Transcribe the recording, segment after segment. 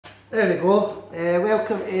There we go.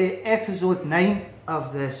 Welcome to episode 9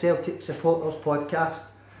 of the Celtic Supporters Podcast.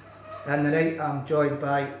 And tonight I'm joined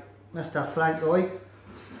by Mr. Frank Roy,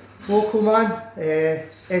 local man,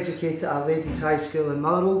 educated at a ladies' high school in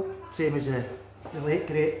Motherwell, same as the late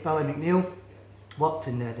great Billy McNeil, worked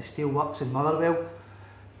in the steel works in Motherwell,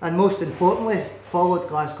 and most importantly followed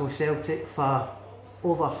Glasgow Celtic for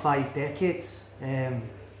over 5 decades. I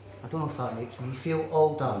don't know if that makes me feel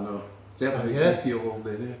older. I know, certainly makes me feel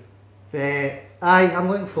older now. I'm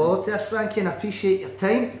looking forward to this, Frankie, and I appreciate your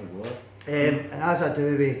time. And as I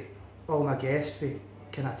do with all my guests, we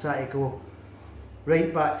kind of try to go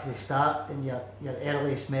right back to the start in your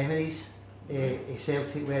earliest memories of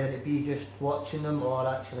Celtic, whether it be just watching them or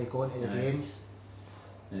actually going to the games.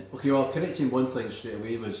 Okay, well, correcting one thing straight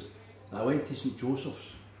away was I went to St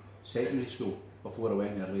Joseph's Secondary School before I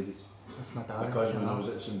went to our ladies. That's my dad. Because when I was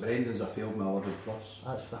at St Brendan's I failed my 11 plus.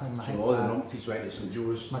 That's behind my So all the numpties went to St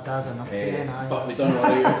Joe's. My dad's a numpty, but we done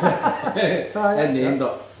alright in the end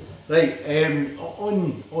up. Right,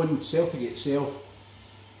 on Celtic itself,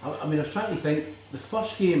 I mean I was trying to think, the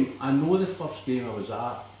first game I was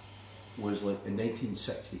at was like in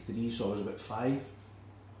 1963, so I was about 5,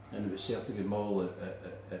 and it was Celtic and Mull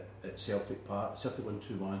at Celtic Park, Celtic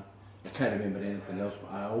 1-2-1. I can't remember anything else,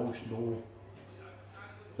 but I always know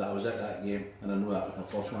that I was at that game, and I know that was my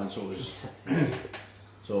first one, so it was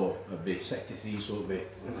so it'd be 63, so it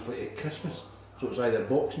was like at Christmas, so it was either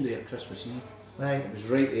Boxing Day or Christmas Eve. Right. It was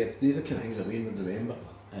right there, the other kind of things I would remember.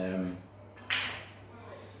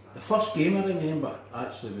 The first game I remember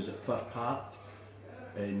actually was at Fir Park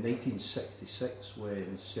in 1966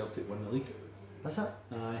 when Celtic won the league. Was it?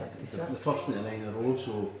 Aye, the first 99 in a row,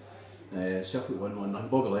 so Celtic won one, and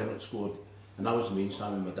Bobby Leonard scored, and I was the main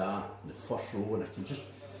stand with my dad in the first row, and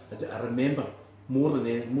I remember more than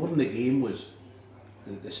the game was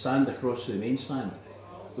the stand across the main stand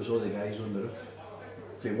was all the guys on the roof.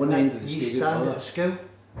 From one end of the stadium to the other, at school?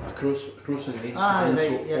 across the main stand, right,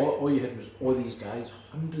 so yeah. all you had was all these guys,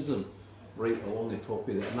 hundreds of them, right along the top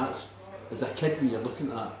of it, and that's, as a kid when you're looking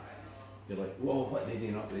at that, you're like, whoa, what are they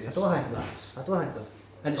doing up there? I don't think that.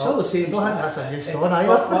 And it's all the same. I don't think that's a new stone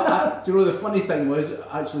either. Do you know, the funny thing was,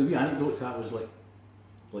 actually, the anecdote to that was like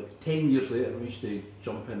 10 years later, we used to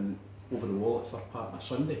jump in over the wall at Fir Park on a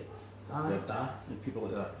Sunday. Their dad and people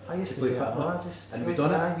like that. I used to play do football. that. And we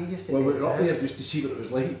done it. We were up there just to see what it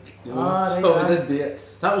was like. You know? Right, So we did do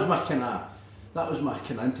it. That was my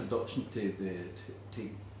kind of introduction to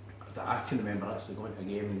that I can remember actually going to a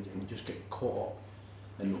game and just getting caught up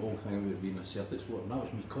in the whole thing about being a Celtic sport, and that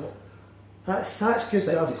was me caught. That's good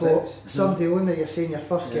that I've got somebody on there. You're saying your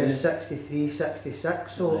first game 63,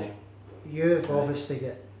 66, so you've obviously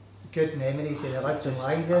got good memories of the original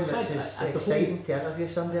lines in, which is exciting to interview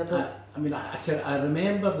somebody about. I mean, I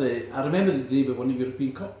remember the day we won the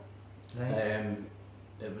European Cup. Right.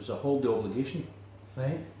 It was a holiday obligation.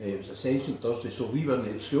 Right. It was a Ascension Thursday, so we were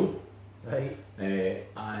at school. Right.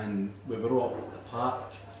 And we were all up at the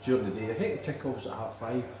park during the day. I think the kick-off was at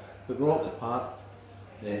 5:30, but we were all at the park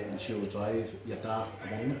in Shields Drive, your dad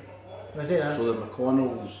among them. Was it that? So the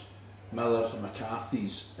McConnells, Millers and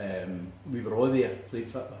McCarthy's, we were all there playing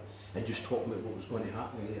football and just talking about what was going to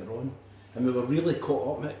happen later on. And we were really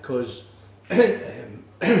caught up in it because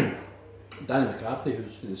Danny McCarthy,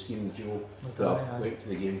 who's for the scheme of Joe, who I've went to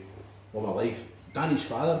the game all my life, Danny's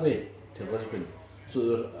father went to Lisbon.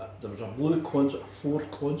 So there was a blue console, a Ford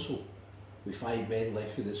console with 5 men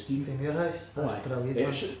left in the scheme. From your house? That's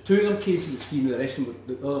brilliant. 2 of them came to the scheme, the rest of them,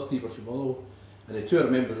 the other 3 were from Motherwell. And the 2 I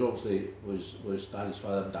remember obviously was Danny's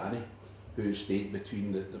father, Danny, who stayed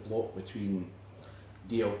between the block between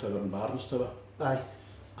DL Tower and Barnes Tower. Aye.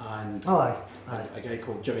 And aye. A guy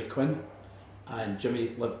called Jimmy Quinn, and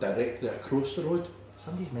Jimmy lived directly across the road.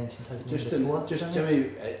 Somebody's mentioned his name before.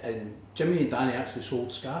 Jimmy and Danny actually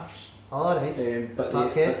sold scarves. Oh, right. But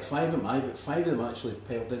 5 of them actually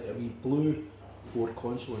piled into a wee blue Ford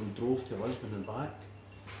console and drove to Lisbon and back.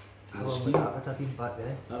 How long would that have been back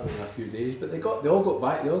then? That was a few days, but they all got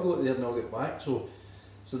back. They all got there and all got back. So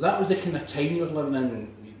that was the kind of time you were living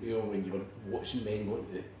in. You know, when you were watching men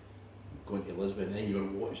going to Lisbon, and then you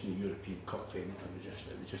were watching the European Cup final.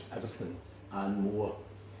 It was just everything and more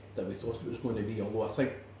that we thought it was going to be. Although I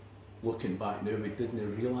think, looking back now, we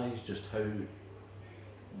didn't realise just how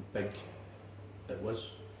big it was.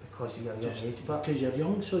 Because of your young age, but because you're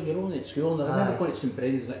young, so you're only at school. And I remember going to St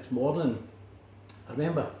Brendan's the next morning. I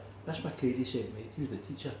remember Miss McCready said, mate, he was the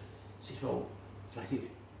teacher. She said, well, Frankie,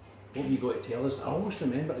 what have you got to tell us? I always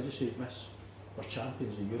remember, I just said, Miss, we're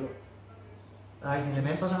champions of Europe. Aye, can you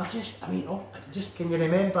remember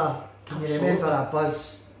that? Can you remember a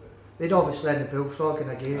buzz? We'd obviously in the Bullfrog in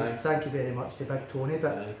a game. Aye. Thank you very much to Big Tony,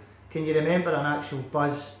 but can you remember an actual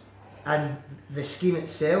buzz and the scheme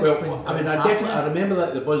itself? Well, I mean, I remember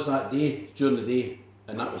that the buzz that day, during the day,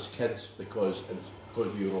 and that was kids because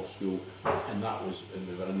we were off school, and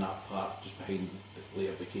we were in that park just behind that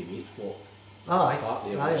later became H-Walk. Park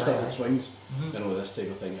there, where the swings, you know, this type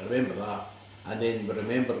of thing. I remember that, and then we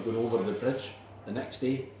remember going over the bridge the next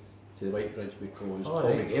day to the White Bridge because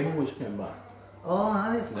Tommy Gemmell was coming back. Oh,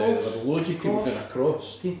 aye, of course. There were loads of people going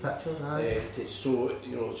across. Seen pictures, aye. So,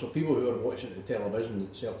 you know, so people who were watching the television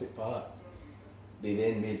at Celtic Park, they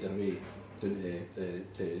then made their way down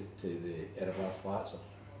to the Erebar Flats.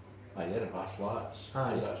 The Erebar Flats,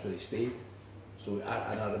 because that's where he stayed. So,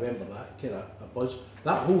 and I remember that kind of a buzz.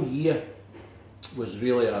 That whole year was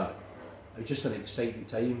really just an exciting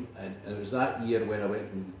time, and it was that year when I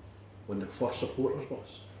went and won the first supporters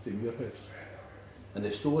bus from Muirhouse. And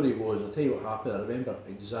the story was, I'll tell you what happened, I remember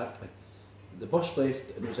exactly. The bus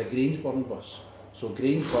left, and it was a Grangeburn bus. So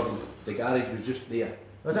Grangeburn, the garage was just there.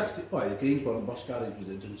 Was it? Oh, the Grangeburn bus garage was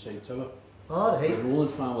at Downside Tower. Oh, right. The Nolan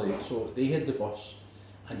family, so they had the bus,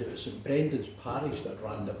 and it was St Brendan's parish that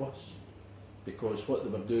ran the bus. Because what they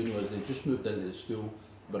were doing was they just moved into the school,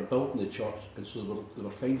 they were building the church, and so they were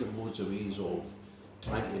finding loads of ways of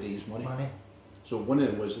trying to raise money. So one of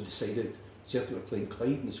them was they decided, Celtic were playing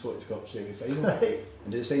Clyde in the Scottish Cup semi-final, and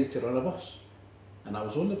they decided to run a bus. And I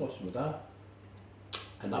was on the bus with my dad,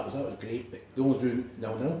 and that was great, but they only drew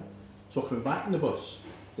 0-0. So coming back in the bus,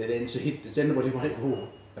 they then said, does anybody want to go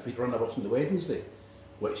if we'd run a bus on the Wednesday?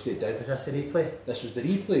 Which they did. Was this the replay? This was the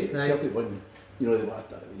replay. Right. Celtic won, they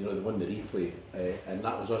won the replay, and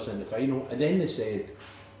that was us in the final. And then they said,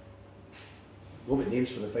 what about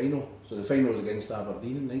names for the final? So the final was against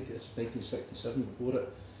Aberdeen in 1967 before it,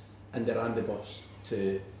 and they ran the bus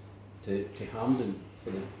to Hampden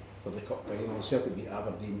for the cup final. And Celtic beat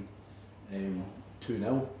Aberdeen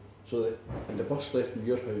 2-0. So and the bus left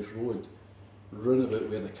Muirhouse Road, round about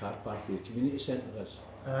where the car park of the community centre is.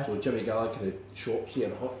 So Jimmy Gallagher had shops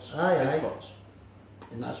here, huts, big huts,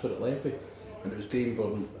 and that's where it left me. And it was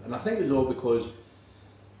Grangeburn, and I think it was all because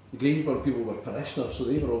the Grangeburn people were parishioners, so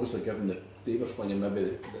they were obviously given they were flinging maybe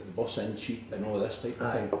the bus in cheap and all this type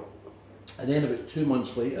of thing. And then about 2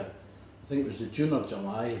 months later, I think it was the June or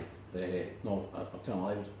July, no, I'm telling you,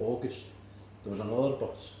 it was August, there was another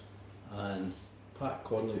bus, and Pat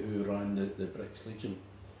Conley, who ran the Bricks Legion,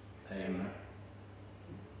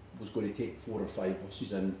 was going to take 4 or 5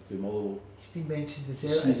 buses in from all He's been mentioned as to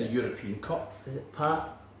well. see the European Cup. Is it Pat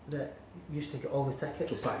that used to get all the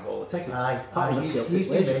tickets? So Pat got all the tickets. Pat was a Celtic he's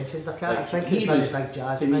been mentioned. I can't think he was big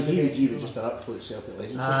jazz. He was just an absolute Celtic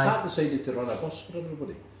legend. So Pat decided to run a bus for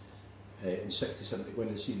everybody in '67 to go in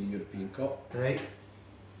and see the European Cup. Right.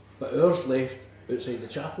 But ours left outside the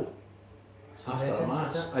chapel after a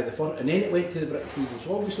mass. And then it went to the British Legion.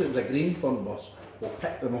 So obviously it was a Grangeburn bus. We'll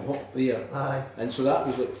pick them up there. And so that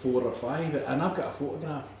was like 4 or 5. And I've got a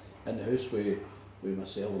photograph in the house with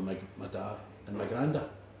myself and my dad and my granda.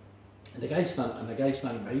 And the guy standing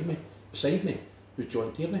behind me, beside me, was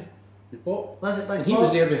John Tierney. Bob. Was it Big and he Bob?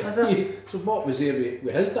 was there with, so Bob was there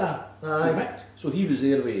with his dad, Mick. So he was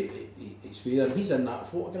there with his father, and he's in that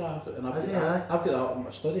photograph. And I've got that in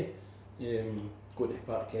my study. Going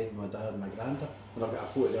to Parkhead with my dad and my granda, and I've got a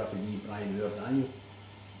photograph of me, Brian, and Daniel.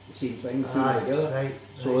 The same thing, together.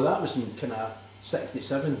 So that was in kind of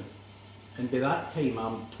 '67, and by that time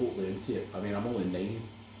I'm totally into it. I mean, I'm only 9.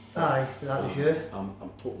 That was you.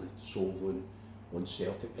 I'm totally sold on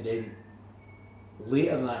Celtic. And then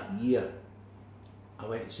later that year, I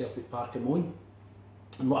went to Celtic Park in Moon.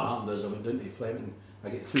 And what happened is I went down to Flemington, I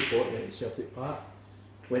get 2:40 into Celtic Park,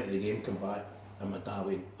 went to the game, come back, and my dad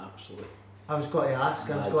went absolutely. I was going to ask,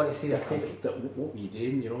 I was going to say, I think. What were you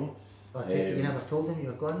doing, you know? I think you never told him you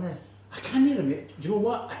were going there. I can't remember. Do you know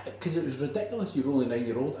what? Because it was ridiculous, you're only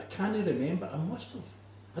 9-year-old. I can't remember. I must have.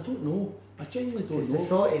 I don't know. I genuinely don't know. The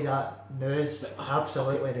thought of that now is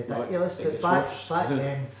absolutely ridiculous. But back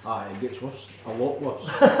then. It gets worse. A lot worse.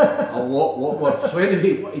 a lot worse. So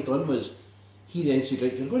anyway, what he done was, he then said,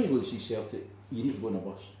 right, if you're going to go and see Celtic, you need to go on a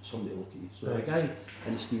bus. Somebody will look at you. So a guy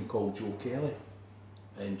in this team called Joe Kelly,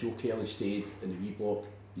 and Joe Kelly stayed in the wee block.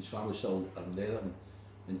 His family still in Netherton,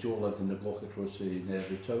 and Joe lived in the block across the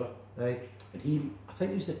Netherby Tower. Right. And I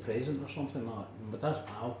think he was the president or something like that. My dad's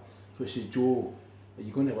pal. So he said, Joe, are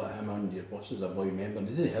you going to let him on your bus as a boy member? And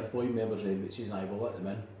they didn't have boy members then, but he says, I will let them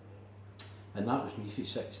in. And that was me through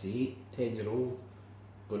 68, 10-year-old,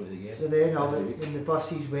 going to the game. So then, when the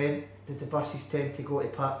buses went, did the buses tend to go to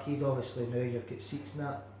Parkhead? Obviously now you've got seats and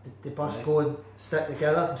that. Did the bus go and stick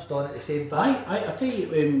together and stand at the same time? I tell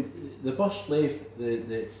you, the bus left,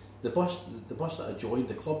 the bus that I joined,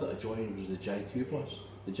 the club that I joined was the JQ bus.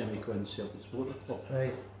 the Jimmy Quinn Celtic Supporter Club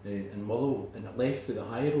Right. in Motherwell, and it left for the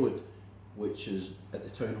High Road, which is at the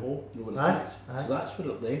town hall, you know where Aye, it is. aye. So that's where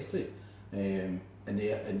it left it in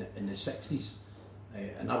the 60s,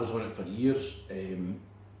 and I was on it for years. And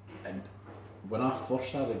when I first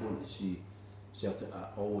started going to see Celtic,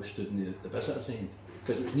 I always stood in the visitors' end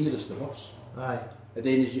because it was nearest the bus. Aye. And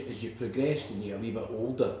then as you progressed and you got a wee bit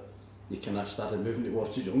older, you kind of started moving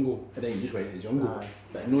towards the jungle, and then you just went to the jungle. Aye.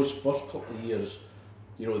 But in those first couple of years,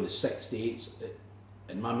 you know, the 68s,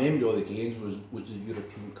 and my memory of the games was the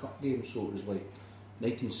European Cup game, so it was like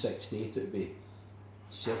 1968, it would be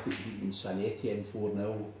Celtic beating Saint Etienne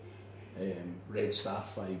 4-0, Red Star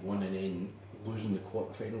 5-1, and then losing the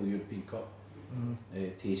quarter-final of the European Cup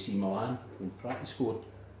to AC Milan when Frankie scored.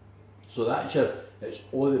 So that's it's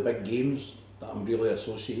all the big games that I'm really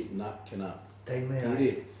associating that kind of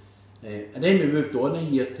period. And then we moved on a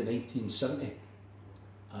year to 1970,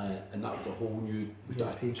 and that was a whole new, we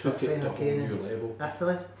took it to a whole new level.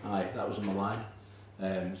 Italy? Aye, that was in Milan.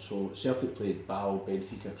 So Celtic played Bâle,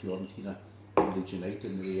 Benfica, Fiorentina, and Leeds United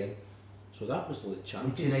in the way in. So that was like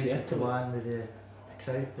champions. Leeds United the one with the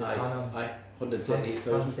crowd, Aye,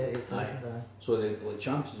 138,000. 138,000, Aye. So the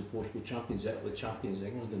champions of Portugal, champions Italy, champions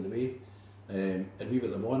England in the way. And we were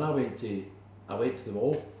them on. I went to them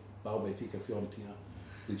all, Bâle, Benfica, Fiorentina,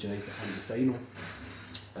 Leeds United and the final.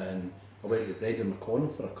 And I went to Brendan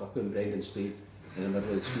McConnell for a couple, and Brendan stayed in the middle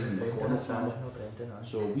of the screen, the McConnell family.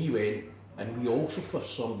 So we went, and we also, for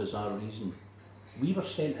some bizarre reason, we were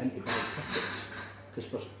sent in to buy tickets,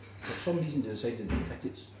 because for some reason they decided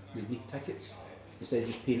we'd need tickets, instead of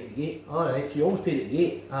just paying at the gate. Alright. So you always paid at the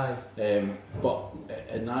gate. Aye. But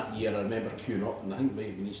in that year I remember queuing up, and I think it might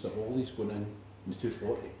have been Easter holidays, going in with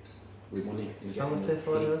 240 with money and Still getting a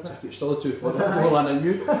 240, was it? tickets. Still a 240, that's more than I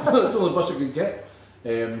knew. That's the only bus I could get.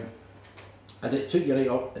 And it took you right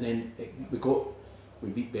up, and then we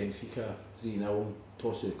beat Benfica 3-0,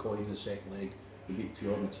 toss of the coin in the second leg. We beat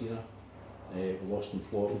Fiorentina, we lost in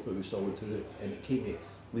Florence, but we still went through it, and it came to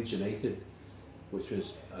Leeds United, which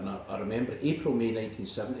was, and I remember April, May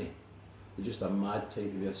 1970 was just a mad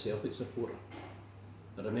time to be a Celtic supporter.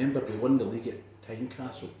 I remember we won the league at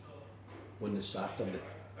Tynecastle on the Saturday,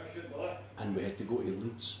 and we had to go to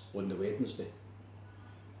Leeds on the Wednesday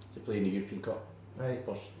to play in the European Cup. Right.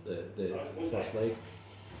 The first leg.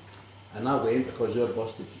 And I went because our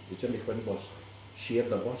bus, the Jimmy Quinn bus,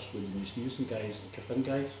 shared a bus with the New Stevenson guys, the Caffin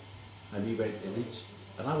guys, and we went to Leeds.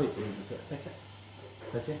 And I went to Leeds without a ticket.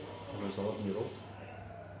 Did you? I was 11-year-old.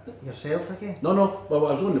 Yourself again? No, well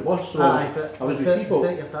I was on the bus, so I was with people.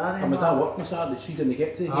 Your dad, and my dad worked on Saturday, so he didn't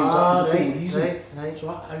get to the games. Ah, That was the whole reason. right. So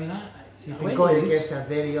I mean, You've been going against at a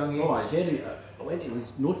very young age. Oh, I went to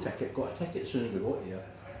Leeds, no ticket, got a ticket as soon as we got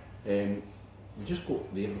here. We just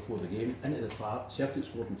got there before the game, into the park. Celtic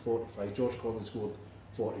scored in 45, George Collins scored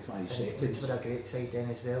 45 seconds. Leeds were a great side then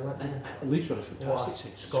as well, weren't they? And Leeds were a fantastic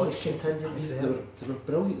side. Scottish contingent as well. They were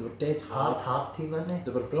brilliant, they were dead Hard team, weren't they?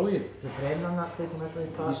 They were brilliant. The Brennan that played in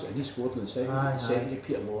Midley Park. And he scored in the second, Aye, 70,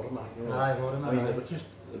 Peter Lorimer. You know. Aye, Lorimer. I mean,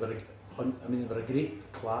 they were a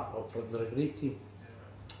great clap up front, they were a great team.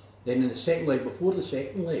 Then in the second leg, before the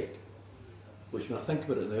second leg, which when I think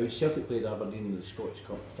about it now, Celtic played Aberdeen in the Scottish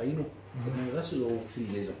Cup final. But now this is all 3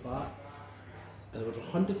 days apart. And there was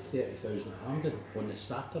 130,000 at Hampden on the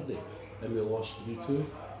Saturday, and we lost 3-2.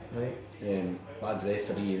 Right. Bad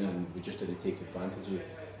refereeing, and we just didn't take advantage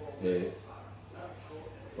of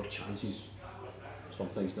our chances. Some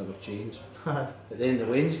things never change. But then the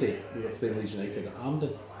Wednesday, we were playing Leeds United at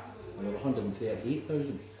Hampden, and there were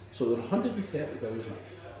 138,000. So there were 130,000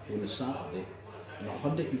 on the Saturday, and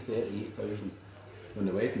 138,000 on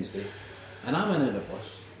the Wednesday. And I'm in the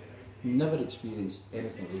bus, never experienced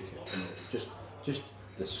anything like it. You know, just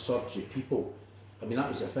the surge of people. I mean, that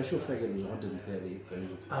was the official figure, it was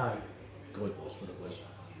 138,000. Aye. God knows what it was.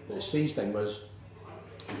 But the strange thing was,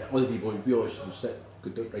 all the people, we always would sit, go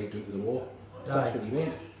right down to the wall. That's where he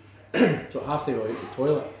went. So half the time I went to the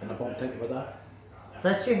toilet, and I bumped into my dad.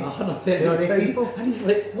 Did you? 130,000 people. And he's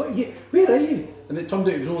like, what are you, where are you? And it turned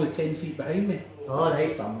out he was only 10 feet behind me. Oh, right.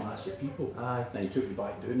 Just a mass of people. Aye. And he took me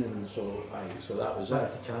back down, and so that was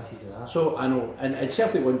What's it. the chances of that? So I know, and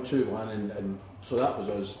Celtic won 2-1, and so that was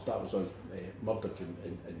us. Murdoch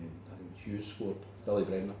and Hughes scored, Billy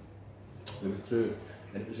Brenner. We went through,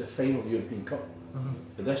 and it was the final European Cup.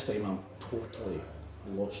 But this time I'm totally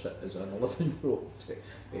lost it as an 11-year-old.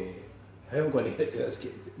 How am I going to get to this?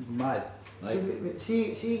 It's mad. Right? So,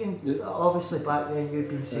 see, obviously back then you'd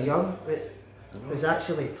been so young, but was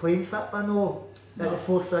actually playing football no at the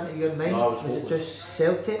forefront of your mind? No, was it just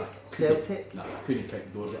Celtic? Celtic? No, I couldn't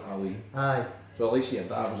kick doors at Ali. Aye. So at least your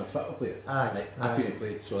dad was a football player. Aye. Right? I couldn't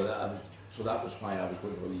play, so that So that was why I was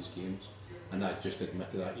going to all these games. And I just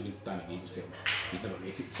admitted that. Even Danny Gates told me, you'd never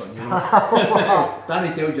make it, son, you know.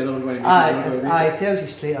 Danny tells you never going to make it. Aye, tells you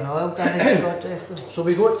straight on oil, Danny, God rest him. So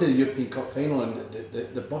we got to the European Cup final, and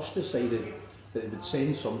the bus decided that it would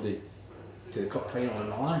send somebody to the Cup final in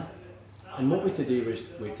Milan. And what we had to do was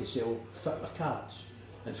we had to sell Fitba cards.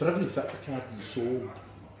 And for every Fitba card you sold,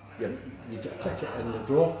 you get a ticket in the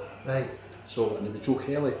draw. Right. So, and it was Joe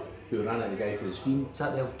Kelly who ran it, the guy for the scheme. Is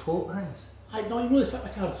that the old tote things? I know, you know the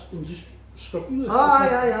Fitba cards, and you just scrub, you know the Aye.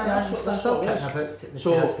 That's what it is.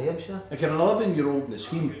 So, I'm sure. if you're an 11-year-old in the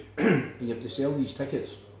scheme and you have to sell these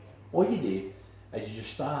tickets, all you do is you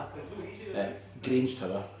just start at Grange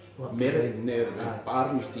Tower, Merritt,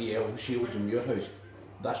 Barnes, DL, Shields and Muirhouse.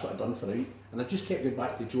 That's what I'd done for a week. And I just kept going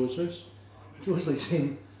back to Joe's house. Joe's like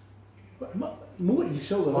saying, more you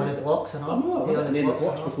sell the on the blocks and all. And then the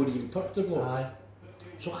blocks before you even touched the blocks. Aye.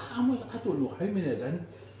 So I don't know how many I'd in.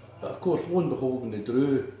 But of course, lo and behold, when they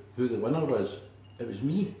drew who the winner was, it was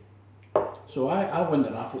me. So I won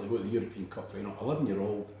the raffle to go to the European Cup final,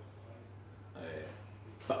 11-year-old.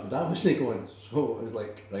 But my dad wasn't going, so I was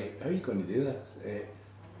like, right, how are you going to do this?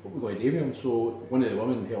 What are we going to do with him? So one of the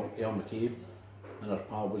women, Elle McCabe, and her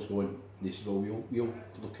pal was going, they said, well, we'll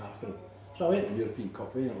look after him. So I went to the European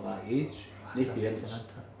Cup final at that age, and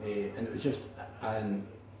it was just, and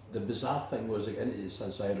the bizarre thing was, I got into the San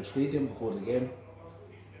Siro Stadium before the game,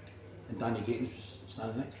 and Danny Gatens was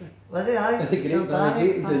standing next to me. Was he? Aye. The great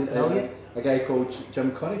Danny Gatens and a guy called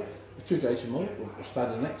Jim Curry. The two guys from Mull were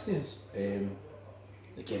standing next to us.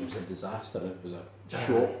 The game was a disaster. It was a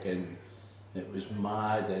shock, and it was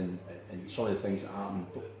mad, and some of the things that happened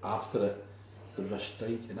after it. There was a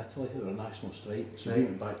strike in Italy. There was a national strike. So we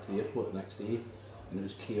went back to the airport the next day, and it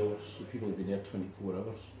was chaos. So people had been there 24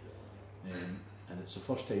 hours. And it's the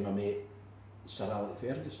first time I met Sir Alec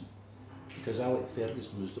Ferguson, because Alec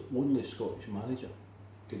Ferguson was the only Scottish manager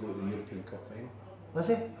to go to the European Cup final. Was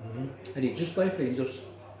he? And he just left Rangers,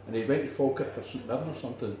 and he went to Falkirk or St Mirren or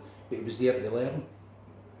something, but he was there to learn.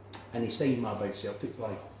 And he signed my big Celtic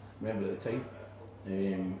flag, remember at the time.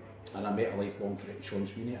 And I met a lifelong friend, Sean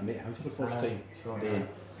Sweeney. I met him for the first time then.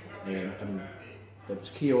 And it was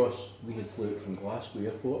chaos. We had flew out from Glasgow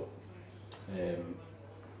Airport.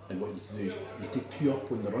 And what you had to do is you had to queue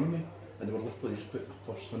up on the runway, and they were literally just putting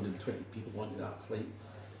the first 120 people onto that flight.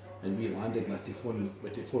 And we landed, and I had to phone my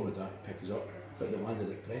dad to pick us up, but they landed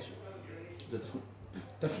at Preston. It was a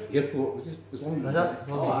different airport, we just, as long as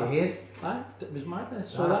you're here. Aye, it was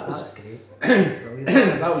madness. So that's great.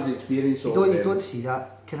 that was the experience. You don't see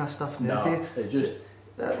that kind of stuff nowadays. No, it just...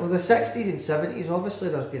 Well, the 60s and 70s, obviously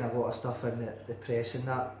there's been a lot of stuff in the press and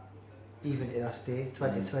that, even to this day,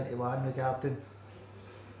 2021, regarding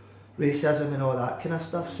racism and all that kind of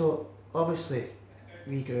stuff. So obviously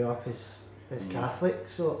we grew up as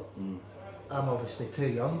Catholics, so I'm obviously too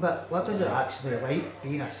young, but what was it actually like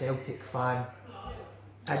being a Celtic fan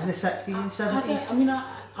in the 60s and 70s? I mean,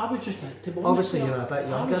 I was just, to be honest, obviously you were a bit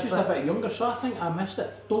younger. I was just a bit younger, so I think I missed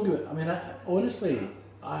it. Don't get it, I mean, honestly,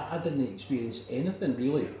 I didn't experience anything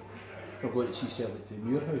really from going to see Celtic to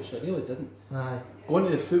Muirhouse. I really didn't. Aye. Going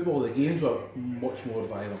to the football, the games were much more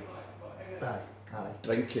violent. Aye.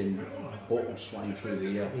 Drinking, bottles flying through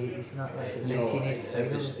the air. It's not like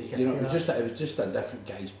it was just a different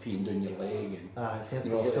guys peeing down your leg, and I've heard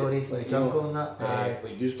stories in the jungle and that.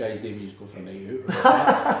 Like you guys, David, used to go for a night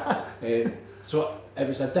out. So it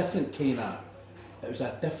was a different kind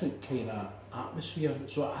of atmosphere.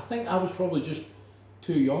 So I think I was probably just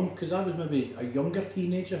too young, because I was maybe a younger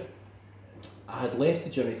teenager. I had left the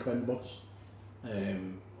Jimmy Quinn bus,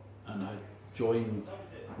 and I had joined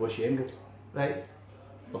Wish Emerald. Right.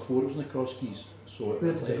 Before it was in the Cross Keys, so it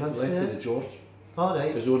left with the George. Oh,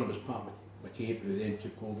 right. His owner was Pat McCabe, who then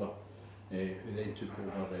took over the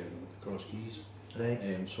Cross Keys.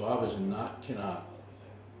 Right. So I was in that kind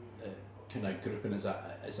of grouping as a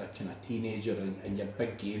kind of teenager, and your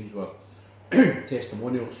big games were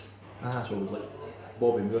testimonials. So like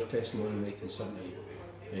Bobby Moore testimonial in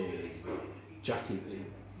 1970,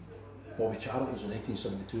 Bobby Charlton's in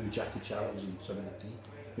 1972, Jackie Charlton's in 73.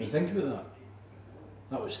 When you think about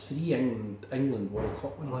that was 3 England World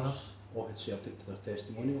Cup winners all had Celtic to their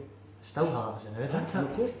testimonial. Still happens now, doesn't it?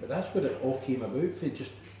 Of course, but that's where it all came about, for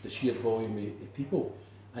just the sheer volume of people.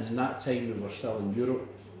 And in that time we were still in Europe.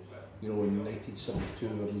 You know, in 1972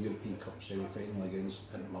 we were in the European Cup semi-final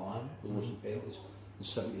against Inter Milan, we lost in penalties. In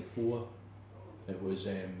 74 it was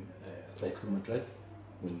Atletico Madrid,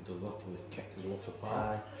 when they literally kicked us off the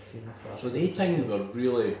park. So the times were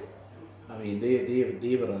really, I mean,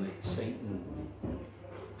 they were an exciting.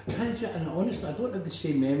 And honestly, I don't have the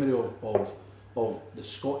same memory of the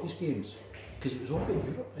Scottish games because it was all about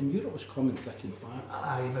Europe, and Europe was coming thick and fast.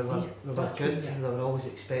 Aye, we were good, and we were always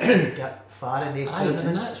expecting to get far in the tournaments.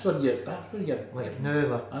 And that's where you're like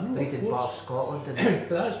now we're breeding bar Scotland, and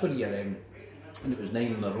but that's where you're, and it was 9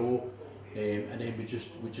 in a row, and then we just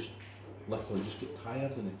literally just get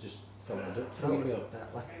tired, and it just filtered out for a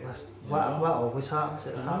while. What always happens,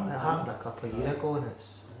 it happened a couple of years ago, and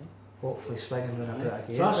it's hopefully swinging round a bit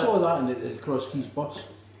again. So I saw that in the Cross Keys bus,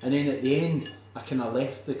 and then at the end I kind of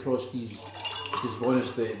left the Cross Keys because, to be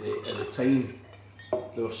honest, at the time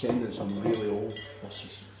they were sending some really old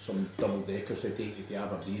buses, some double deckers to take you to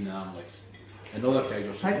Aberdeen, and I'm like, and other guys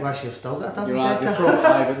were saying, I wish you've still got a double you're decker.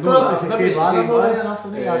 right, but no, It's the same enough for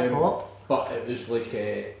me, that's pop. but it was like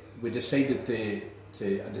I decided to go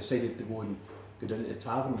down to the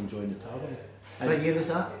tavern and join the tavern. What year was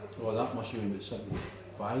that? Oh, that must have been about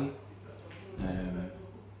 75. And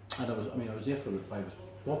I was there for about 5 years.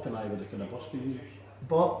 Bob and I were the kind of busking leaders.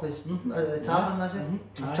 Bob was at the tavern, was it?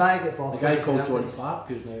 I'm trying to get Bob. A guy called John Park,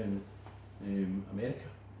 who's now in America.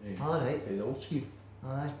 Alright. The old scheme.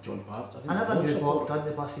 Aye. John Park. I never knew Bob done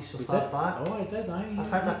the buses so far back. Oh, I did, aye.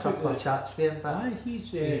 I've had a couple of chats with him, but aye,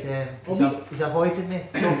 he's avoided me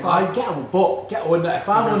so far. Aye, get on that. If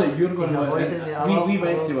I'm on it, you're going to avoided me. We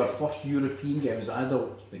went to our first European game as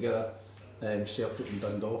adults together, Celtic and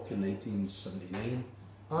Dundalk in 1979.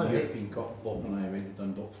 The European Cup. Bob and I went to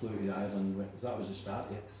Dundalk, flew to Ireland. That was the start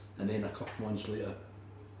of it. And then a couple months later,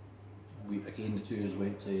 the two of us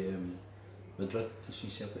went to Madrid to see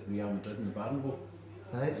Celtic Real Madrid in the Barnabo.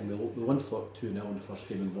 Right. And we won 2-0 in the first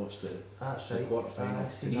game and lost the quarter final.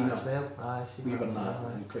 We were in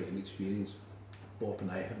that, quite an experience. Bob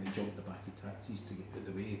and I having to jump in the back of taxis to get out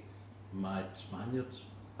of the way, mad Spaniards.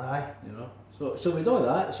 Aye. You know. So we did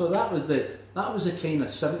that. So that was the kind of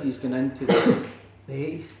 70s going into the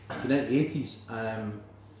 80s. Going into the 80s.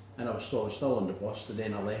 And I was still on the bus, and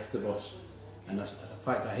then I left the bus. And in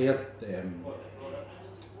fact, I heard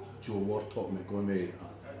Joe Ward talking about going with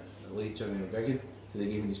late Jimmy McGuigan to the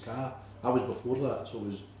game in his car. I was before that, so it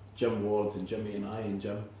was Jim Ward and Jimmy and I and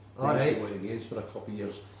Jim. We used to go to the games for a couple of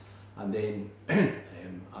years. And then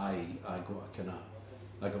I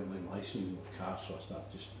got my licence car, so I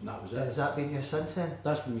started and that was it. Has that been your since then?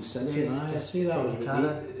 That's been me since then. I say that was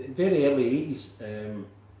very early 80s.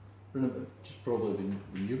 Just probably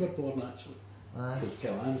when you were born actually. It was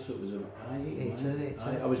Kellan, so it was 82.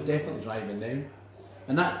 I was definitely driving then.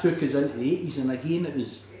 And that took us into the 80s, and again it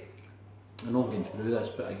was, I'm not getting through this,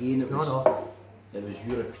 but again it was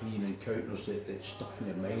European encounters that stuck in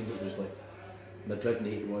your mind. It was like Madrid in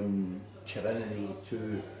 81, Turin in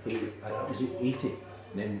 82, it was 80, and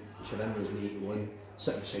then Turin was in 81,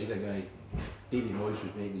 sitting beside a guy, Davy Moyes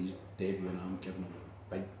was making his debut and I'm giving him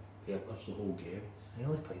big pelters the whole game. He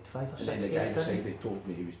only played 5 or 6 games, and then the guy beside me told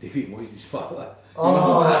me he was Davy Moyes' father.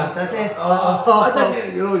 Oh, did he? I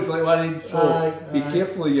didn't, it's like one, so be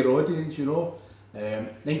careful of your audience,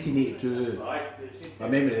 1982, my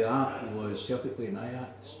memory of that was Celtic playing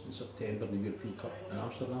Ajax in September in the European Cup in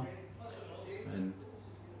Amsterdam, and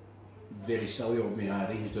very silly of me, I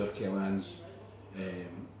arranged our Kellan's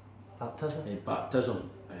baptism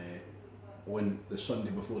on the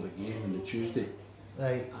Sunday before the game, on the Tuesday.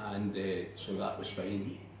 Right. And so that was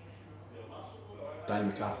fine. Danny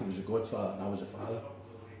McCarthy was the godfather and I was the father,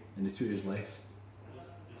 and the 2 years left.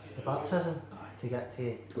 The baptism? Aye. To get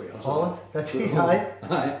to Holland? Holland? Did you?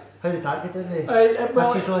 Aye. How did that get done with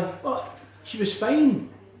Mrs. Roy? She was fine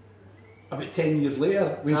about 10 years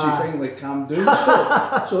later when she finally calmed down.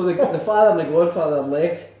 So the father and the godfather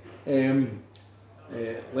left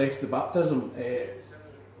the baptism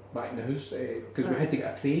back in the house because we had to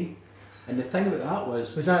get a train. And the thing about that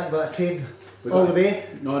was that a train all the way?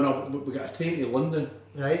 No, we got a train to London.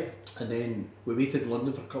 Right. And then we waited in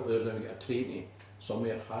London for a couple of years, then we got a train to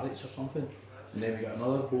somewhere, Harrods or something. And then we got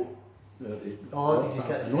another boat. And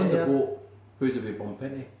on the boat, who did we bump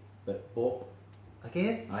into? But Bob.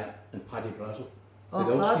 Again? Aye, and Paddy Brazel.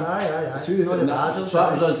 Aye. The two, so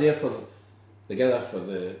that was us there together for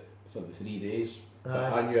the 3 days.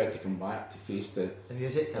 But I knew I had to come back to face the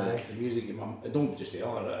music. The music. And don't just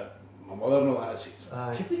tell her, my mother and all that. I said,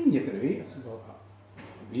 "What do you mean you're going to wait?" I said, "Well,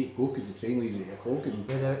 we need to go because the train leaves at 8 o'clock."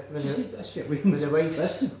 And she said, "That's your wings."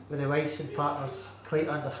 Were the wives and partners quite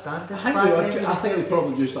understanding? I think they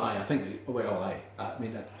probably just, I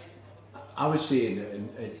mean, I would say,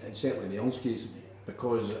 and certainly in the Elm's case,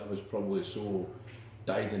 because I was probably so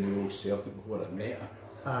dyed in the old Celtic before I met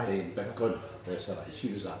her, but God bless her,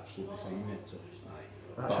 she was absolutely fine with it. So,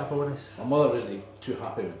 that's a bonus. My mother wasn't too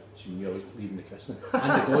happy when she knew I was leaving the christening,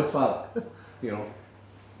 and the godfather,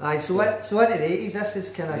 Aye, so into the 80s, this is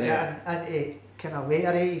kind of getting into kind of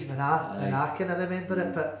later 80s when I kind of remember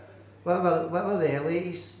it, but What were the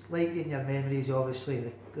ladies like in your memories?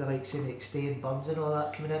 Obviously, the likes of McStay and Burns and all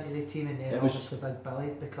that coming into the team, and then obviously Big Billy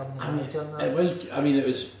becoming the manager.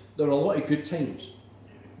 There were a lot of good times,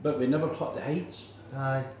 but we never hit the heights.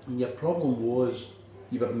 Aye. And your problem was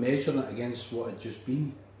you were measuring it against what had just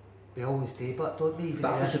been. We always do, but don't we? Even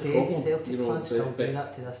That to was this the day, problem, Celtic you know, fans still do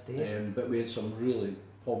that to this day. But we had some really.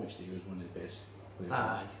 Paul McStay was one of the best players.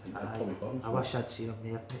 Aye, and aye. Tommy Burns. I wish I'd seen him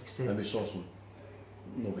there next to. And we saw some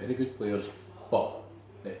no very good players, but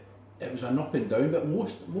it was an up and down, but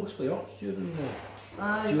mostly ups during the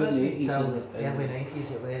During the 80s until and the early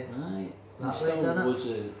 90s it went. Aye, That and still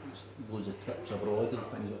way, loads of trips abroad and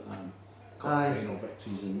things like that, and cup Aye. final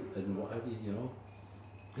victories and what have you know.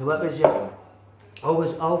 So what was your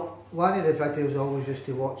one of the videos I always used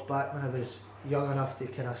to watch back when I was young enough to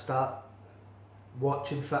kind of start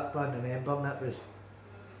watching football and remembering it was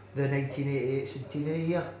the 1988 centenary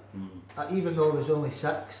year. Even though I was only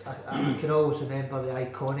 6, I can always remember the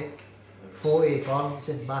iconic 40 Burns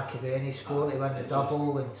and McAvenny scoring to win the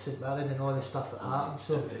double and St Mirren and all the stuff that happened.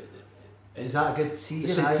 So is that a good season?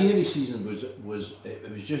 The centenary season was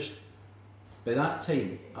just by that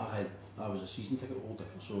time I was a season ticket holder,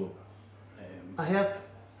 so I heard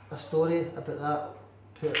a story about that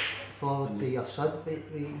put forward by your son.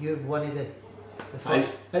 You were one of the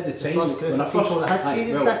first at the time first group when I of first people that had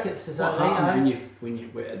season tickets. Is that what right? happened when you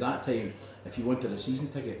at that time, if you wanted a season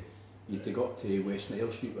ticket, you had to go up to West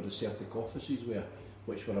Nile Street where the Celtic offices were,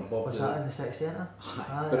 which were above Was the. that in the city centre?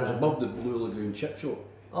 But it was above the Blue Lagoon chip shop.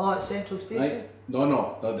 Oh, at Central Station? Right?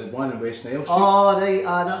 No, the one in West Nile Street. Oh, right,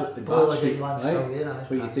 that So, Blue street, Lagoon one's right? still there.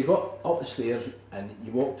 So you had to go up the stairs and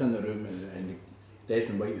you walked in the room and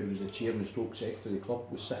Desmond White, who was the chairman stroke secretary of the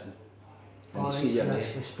club, was sitting. And Oh, you right, see so your you name.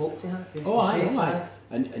 actually spoke to him face Oh, to face, aye.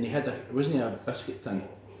 And he had it wasn't a biscuit tin,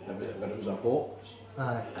 but it was a box.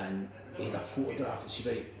 Aye. And he had a photograph and said,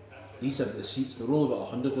 right, these are the seats, there were only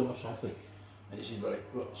about 100 of them or something. And he said, right,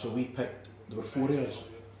 so we picked, there were 4 of us,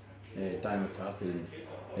 Dan McCarthy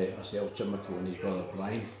and myself, Jim McCoy and his brother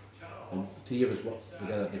Brian, and 3 of us worked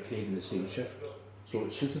together at the Craig in the same shift. So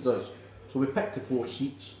it suited us. So we picked the 4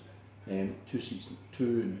 seats, 2 seats,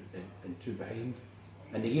 2 and 2 behind.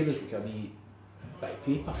 And they gave us like a wee bit of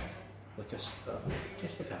paper, like just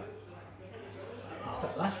like a.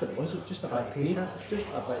 But that's what it was just a bit of paper, just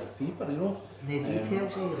a bit of paper, you know. No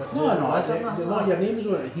details, No, your name was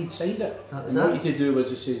on it, he'd signed it. And what you had to do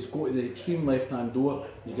was, it says, go to the extreme left hand door,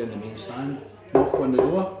 you get in the main stand, knock on the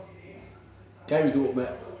door, guy would open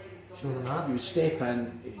it, show them that. you would step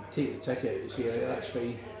in, he'd take the ticket, he'd say, right, that's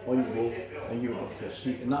fine, on you go, and you would up to your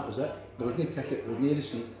seat, and that was it. There was no ticket, there was no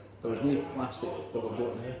receipt, there was no plastic that were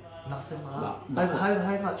going there. Nothing like that. Nothing.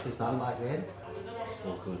 How much was that back then?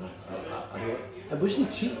 Oh God, it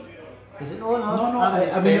wasn't cheap. Is it? No,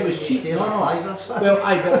 I mean it was cheap. No. Well,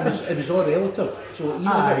 but it was all relative. So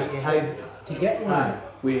even to get one,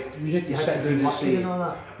 we had to sit down and say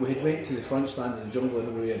we had went to the front stand in the jungle and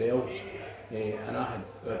everywhere else, and I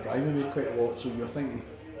had driving me quite a lot. So you're thinking,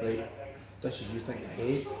 right, this is you thinking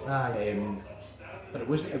ahead. But it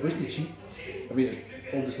wasn't cheap. I mean,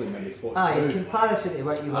 obviously maybe £40. In comparison to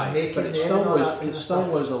what you were making, but it still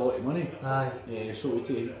was a lot of money. So we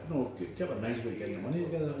get our minds about getting the money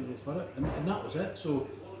together for it, and that was it. So,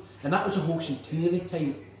 and that was the whole centenary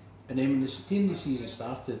time. And then when the centenary season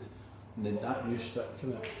started, and then that new strip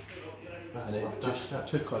came out, and it just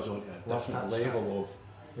took us on a different level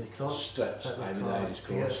of strips with the Irish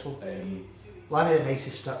Cross. One of the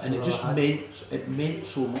nicest strips. And it meant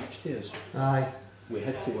so much to us. We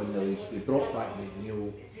had to win the league. We brought back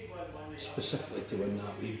McNeil specifically to win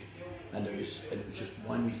that league, and it was just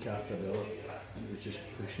one week after the other, and it was just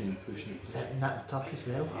pushing. And that took as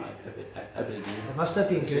well. Every game. It must have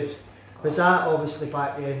been good. Was that obviously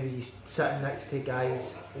back then where you sitting next to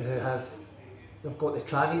guys who they've got the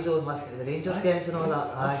trannies on listening to the Rangers games and all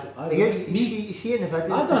that? You see in the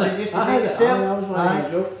video. I done it. I had it. I was one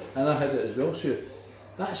as well, and I had it as well. So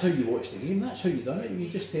that's how you watched the game. That's how you done it. You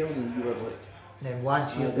just tell them you were like. And then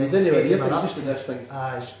once you just did this thing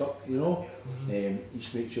stuck, you know. You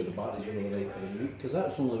just make sure the batteries were all right every week, because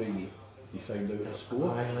that's the only way you found out a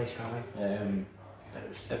score. And it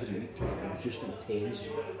was every week. It was just intense.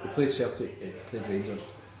 We played Celtic, played Rangers,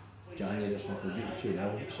 January or something. We beat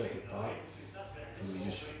 2-0 at Celtic Park, and we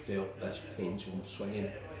just felt this pendulum swinging.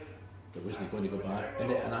 It wasn't going to go back,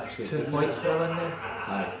 and actually 2 points for a win then.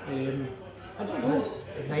 I don't know.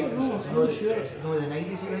 I'm not sure. No, the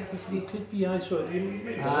 90s it went to 3. It could be, I think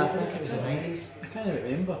it was the 90s. I can't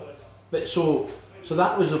remember. But so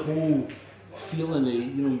that was the whole feeling of,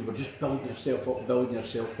 you were just building yourself up.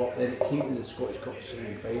 Then it came to the Scottish Cup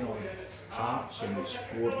semi-final, and Hearts, and we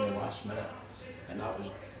scored in the last minute. And that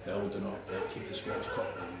was building up, it came to the Scottish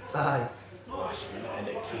Cup and Aye. last minute, and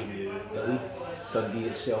it came to the league, Dundee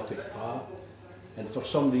at Celtic Park. And for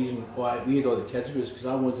some reason, why we had all the kids with us, because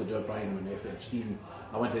I wanted to do a Brian and Effie and Stephen,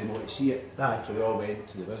 I wanted them all to see it. Aye. So we all went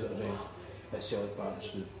to the visitors end at Celtic Park and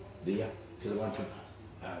stood there, because I wanted,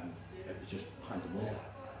 it was just pandemonium.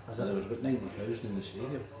 So there was about 90,000 in the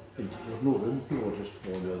stadium. There was no room, people were just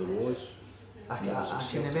falling out of the walls. I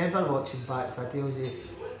can remember watching back videos of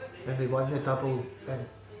when we won the double, and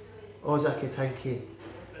all I could think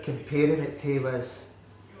of comparing it to was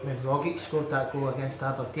when Rogic scored that goal against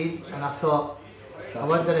Aberdeen, and I thought, I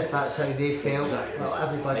wonder if that's how they felt, exactly. well,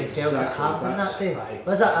 everybody felt it happened that day. Aye.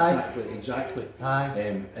 Was it? Aye. Exactly.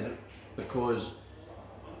 Aye. Because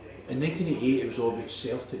in 1988 it was all about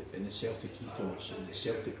Celtic and the Celtic ethos and the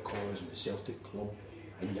Celtic cause and the Celtic club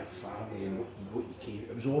and your family and what you came.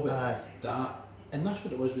 It was all about that, and that's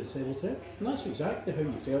what it was with Treble Threat, and that's exactly how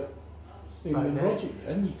you felt. When Roger was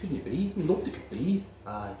in, you couldn't breathe, nobody could breathe.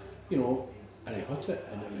 Aye. You know, and he hit it,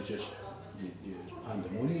 and it was just it was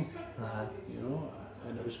pandemonium. Aye. You know,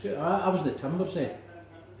 and it was good. I was in the Timbers then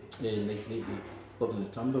in 1988, lived in the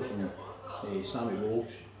Timbers, and Sammy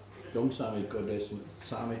Walsh, young Sammy, God rest him,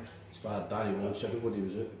 Sammy, his father Danny Walsh, everybody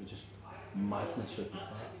was out. It was just madness.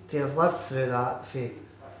 To have lived through that, for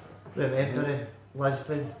remembering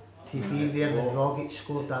Lisbon, to be there when Rogic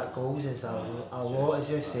scored that goals is a lot, as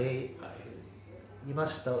you say. You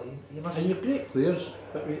must. And you're great players,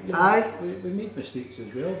 but we, you know, Aye. we made mistakes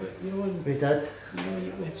as well. But you know, We did. You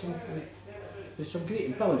know, we had some great.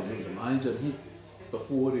 And Billy was a manager. And he,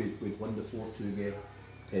 before we'd won the 4-2 game,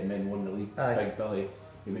 10 men won the league. Aye. Big Billy,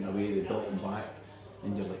 he went away. They brought him back,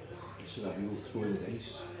 and you're like, this is a real throw of the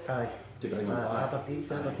dice. Aye. To bring him back. Aberdeen,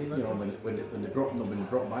 You know, when they brought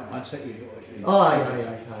him back, Man City. Oh, aye.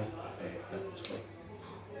 It was like,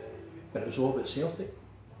 but it was all about Celtic.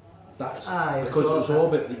 That's it because it was all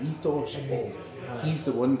about the ethos of he's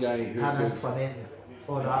the one guy who and implementing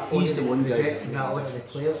all that. He's the one guy projecting that onto the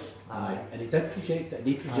players. Aye, and he did project it, and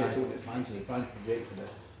he projected it onto the fans, and the fans projected it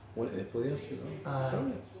onto the players. You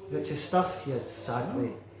know, which is stuff you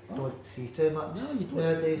sadly don't see too much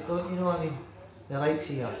nowadays, don't you know? I mean, the likes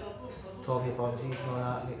of your Tommy Burnsies and all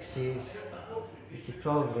that mixed days. You could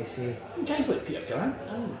probably say guys like Peter Grant.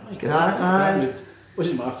 Grant,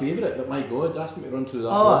 wasn't my favourite, but my God, ask me to run through that.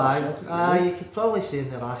 Oh, aye, you could probably say in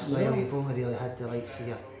the last while you've only really had the likes of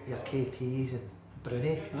your KTs and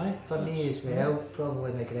Bruni. Aye, for me as well,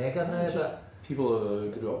 probably McGregor now, but people who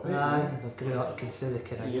grew up with. Aye, they've grew up going through the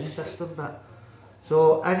kind of youth system, but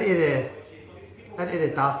so into the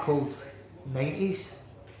dark old 90s.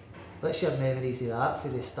 What's your memories of that for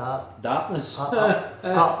the start? Darkness. Up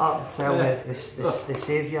until the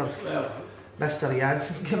saviour. Well, Mr.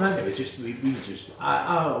 Jansen came in. It was just, we just,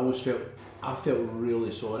 I always felt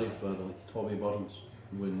really sorry for like Tommy Burns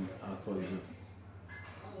when I thought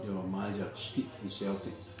he was a manager steeped in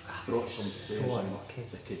Celtic, brought some players in,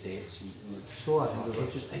 the cadets, and so and we were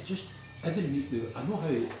just every week. I know how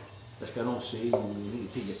this can all say you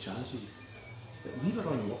need to take your chances, but we were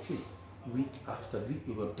unlucky week after week.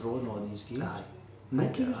 We were drawing all these games.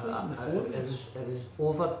 Nobody was winning before. It was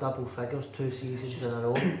over double figures 2 seasons in a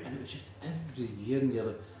row. And it was just every year and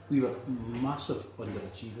year. We were massive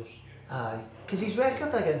underachievers. Aye, because his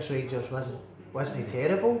record against Rangers wasn't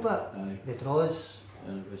terrible, but the draws.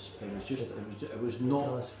 And it was not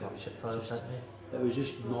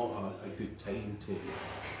a good time to.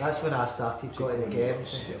 That's when I started going to the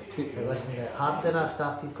games. It wasn't at Hampden I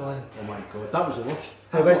started going. Oh my God, that was the worst.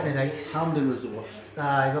 It wasn't nice. Hampden was the worst.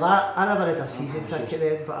 Aye, well I never had a season ticket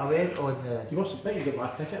then, but I went on the... You must have bet you got my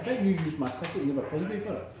ticket. I bet you used my ticket, you never paid me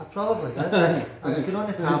for it. I probably did. I was going on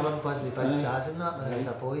the tavern buzz with Big Jazz and that when I was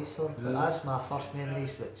a boy, so but that's my first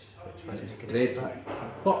memories, which wasn't great. Dreadful.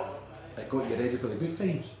 But it got you ready for the good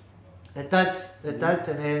times. It did,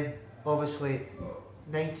 and then obviously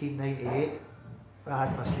 1998 I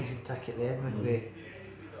had my season ticket then when we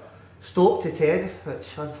Stoke to 10,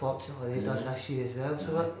 which unfortunately they done this year as well.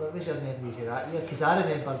 So what was your memories of that year? Because I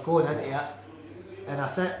remember going into it and I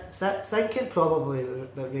thinking probably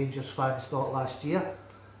what Rangers fans thought last year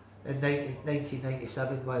in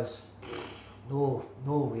 1997 was no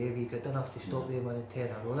way we good enough to stop them winning 10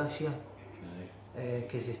 in a row this year.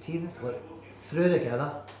 Because the team threw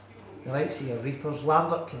together. The likes of your Reapers,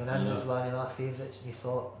 Lambert coming in was one of my favourites, and you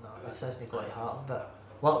thought, no, this isn't going to happen. But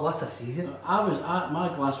what a season!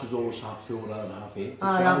 My glass was always half full rather than half empty.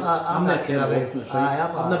 I'm that kind of optimist, right?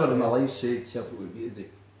 I've never in my life said Celtic would beat today.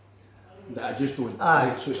 I just don't.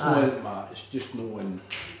 So it's just no in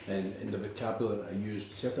the vocabulary I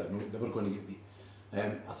used. Celtic never going to get beat.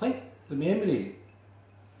 I think the memory,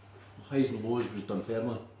 highs and lows, was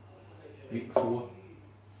Dunfermline week before.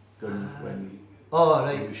 when oh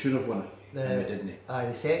right, we should have won it and we didn't.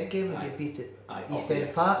 The second game we get beat at East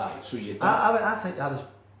End Park. So you did. I think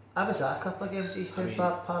I was at a couple of games at East End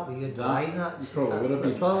Park with you and Brian. That probably would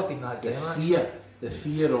have been that game. The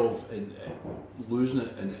fear of losing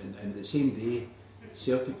it, and the same day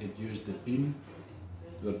Celtic had used the beam.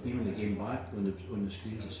 They were beaming the game back on the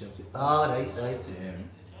screens at Celtic. Right.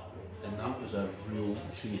 And that was a real,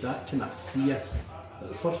 that kind of fear.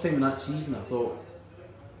 The first time in that season I thought,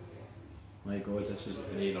 my God, this is,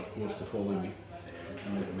 and then of course the following week,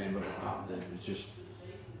 I remember what happened. It was just,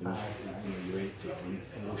 you went from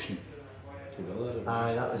emotion to the other.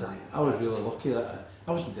 I was really lucky that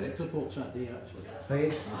I was in director's box that day actually.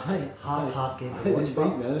 Right. Hard game to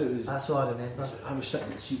watch. That's all I remember. I was sitting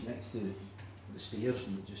in the seat next to the stairs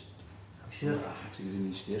and just, I'm sure I have to go down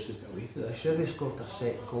these stairs just to get away from this. I'm sure we scored our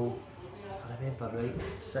second goal, if I remember right,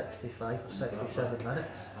 65 or 67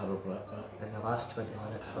 minutes. In the last 20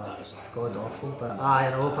 minutes, that was god awful, but I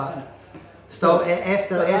know, but still,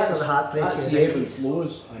 after the heartbreak that's the ebb and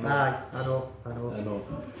flows. I know.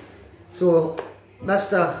 So,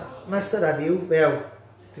 Mr. O'Neill, well,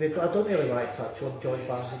 I don't really want to touch on John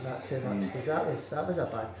Barnes and that too much, because that was a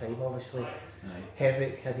bad time, obviously.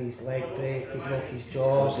 Henrik had his leg break, he broke his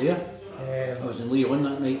jaw. I was there. I was in Lyon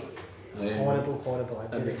that night. Horrible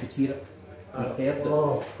and we could hear it. We heard it.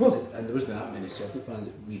 And there wasn't that many Celtic fans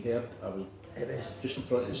that we heard. It was just in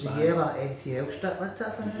front of the stand. You hear that NTL strip, wasn't it,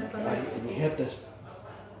 if I remember right? And you heard this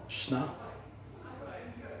snap.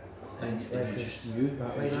 And you just knew.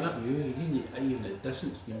 You didn't, even at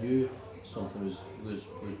distance, you knew something was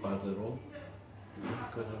badly wrong.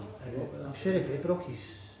 I'm sure he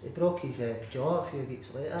broke his jaw a few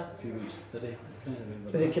weeks later. A few weeks, did he? I can't remember.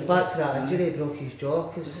 When he came back for that injury, he broke his jaw,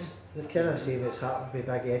 because they're kind of saying what's happened with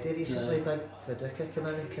Big Eddie recently. Big Viduka came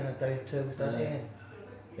in and kind of down tools, didn't he? And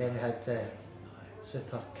then we had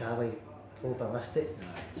Super Cali go ballistic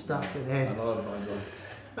stuff, and then...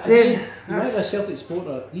 But again, you might be a Celtic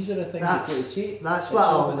supporter, these are the things you've got to take. That's what I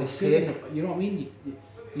always say. You know what I mean?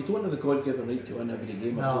 You don't have the God-given right to win every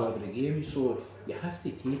game or to every game, so you have to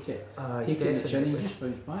take it. Take it in the chin and just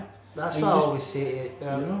bounce back. That's what I always say to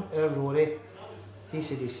our Rory. He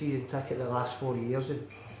said his season ticket the last 4 years, and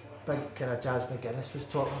big kind of Jazz McGuinness was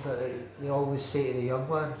talking about it. They always say to the young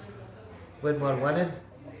ones, when we're winning,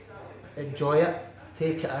 enjoy it,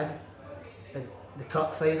 take it in. And the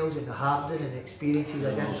cup finals and the Hampden and the experiences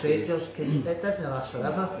against Rangers, because it doesn't last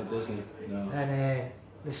forever. It doesn't, no. And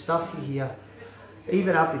the stuff you hear,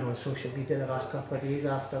 even I've been on social media the last couple of days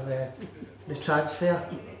after the transfer,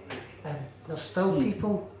 and there's still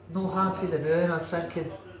people not happy the now, and I'm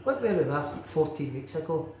thinking, look where we were 14 weeks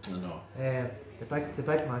ago. I know. The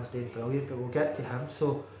big man's doing brilliant, but we'll get to him.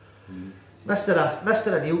 So, Mr.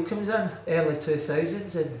 O'Neill comes in early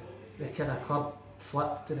 2000s, and the kind of club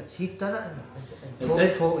flipped in its heat, didn't it?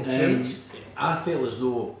 And totally changed. I felt as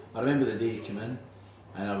though, I remember the day he came in,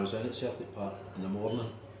 and I was in at Celtic Park in the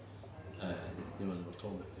morning, they were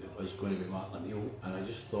talking about it was going to be Martin O'Neill, and I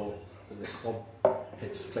just thought that the club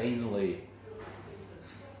had finally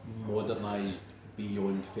modernised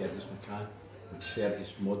beyond Fergus McCann, which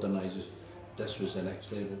Fergus modernises. This was the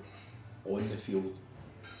next level on the field,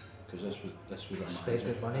 because this was a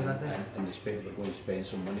spending money, and they were going to spend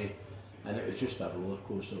some money, and it was just a roller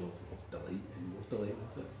coaster of delight and more delight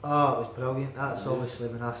with it. Oh, it was brilliant. That's obviously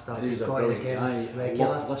when I started. He was a brilliant guy. I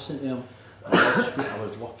loved listening to him. I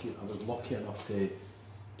was lucky enough to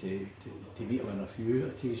meet him on a few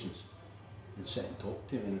occasions and sit and talk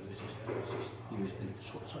to him, and he was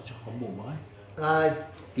such a humble man.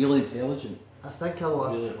 Really intelligent. I think a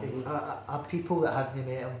lot of people that haven't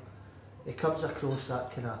met him, he comes across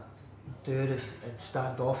that kind of dour and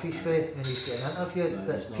standoffish way when he's getting interviewed.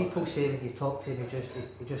 But people say when you talk to him,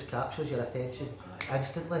 he just captures your attention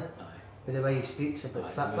instantly with the way he speaks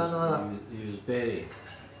about football and all that. He was very.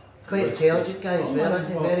 Quite intelligent guy as well,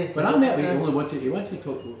 isn't he? Very. When I met him, he wanted to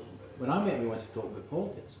talk. When I met him, he wanted to talk about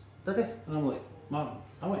politics. Did he? And I'm like, Martin,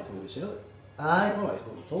 I want to talk about Celtic. Aye. I want to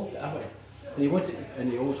talk about politics.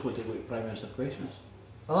 And he also wanted to look at Prime Minister questions.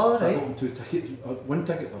 Oh, so right. I got him 2 tickets, 1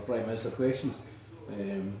 ticket for Prime Minister questions,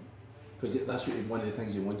 because that's one of the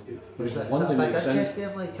things he wanted. Was that a big interest to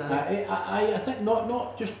him, like? I think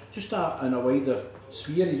not just in a wider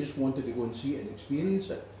sphere. He just wanted to go and see it and experience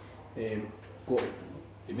it. Got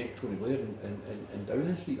to meet Tony Blair in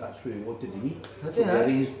Downing Street. That's where he wanted to meet. He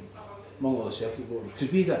arranged among all the Celtic voters,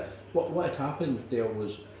 because we had what had happened there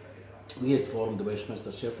was we had formed the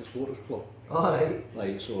Westminster Celtic Supporters Club. Oh, right.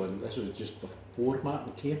 Right. So and this was just before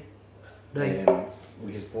Martin came. Right.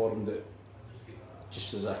 We had formed it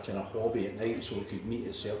just as a kind of hobby at night, so we could meet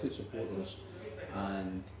as Celtic supporters.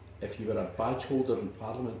 And if you were a badge holder in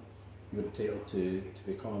Parliament, you were entitled to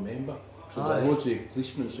become a member. So there were loads of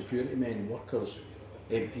policemen, security men, workers,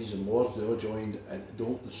 MPs and lords, they all joined, and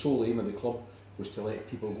the sole aim of the club was to let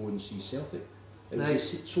people go and see Celtic. It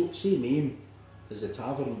was the same aim as the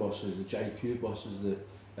tavern buses, the JQ buses,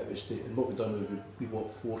 and what we'd done was we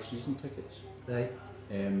bought 4 season tickets. Right.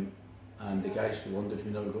 And the guys from London who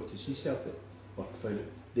never got to see Celtic found out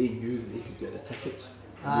they knew that they could get the tickets.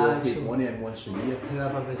 They all paid money in once a year.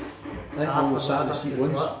 Whoever was on the Saturday seat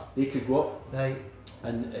once, they could go up. Right.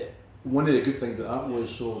 And one of the good things about that was,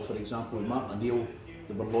 so for example, with Martin O'Neill,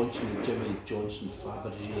 they were launching the Jimmy Johnson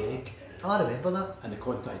Fabergé egg. I remember that. And they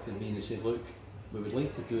contacted me and they said, look, we would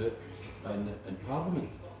like to do it in Parliament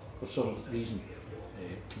for some reason.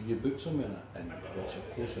 Can you book somewhere? And which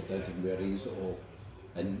of course I did, and we arranged it all.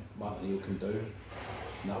 And Martin O'Neill came down,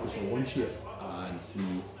 and that was the launch year. And he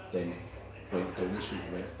then went down the street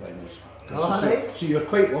and went to Prime Minister. So you were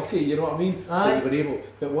quite lucky, you know what I mean? That you were able.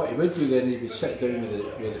 But what he would do then, he would sit down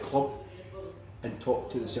with the club and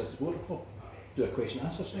talk to the Celtic Supporter Club, do a question and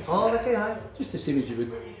answer session. Oh, okay, aye. Just the same as you would.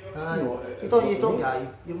 You don't get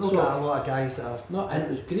a lot of guys that are. No, and it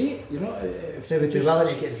was great, you know. They would be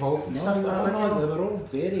willing to get involved and stuff like that. No, they were all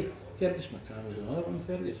very. Fergus McCann was another one.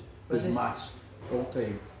 Fergus was Mass,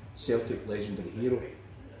 all-time Celtic legendary hero,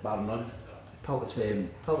 bar none.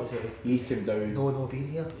 He came down. No,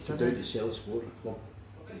 being here. He came down to Celtic Supporter Club.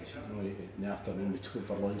 In the afternoon, we took him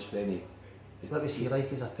for lunch. Then what was he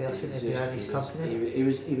like as a person to be in his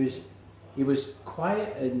company? He was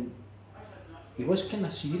quiet and he was kind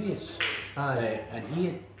of serious. And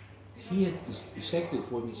he seconded it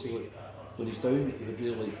for me. He said, look, when he's down, he would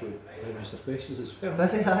really like to answer questions as well.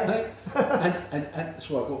 Was he? and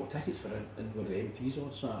so I got tickets for it, and where the MPs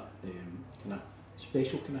all sat, kind of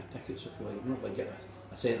special kind of tickets, if you like, not like getting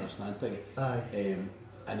a centre stand ticket.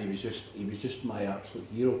 And he was just my absolute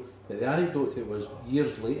hero. But the anecdote it was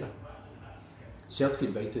years later, Celtic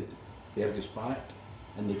invited Fergus back,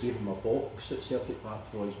 and they gave him a box at Celtic Park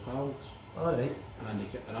for all his pals. All right.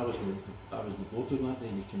 And I was in the boardroom that day,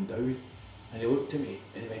 and he came down, and he looked at me,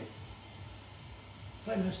 and he went,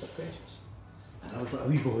 Prime Minister Precious. And I was like a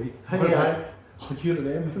wee boy. I was like, oh, do you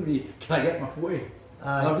remember me? Can I get my photo?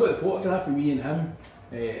 And I've got the photograph of me and him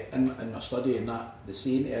in my study, and that the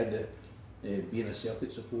saying that being a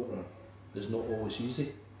Celtic supporter is not always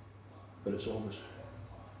easy, but it's always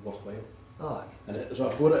worthwhile. Oh. And so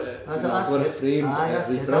I've got it framed. It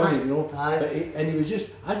was brilliant, you know. And he was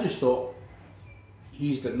I just thought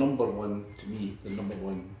he's the number one, to me, the number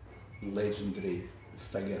one legendary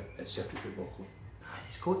figure at Celtic Football Club.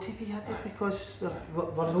 It's got to be, because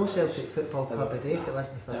we're no Celtic Football Club today if it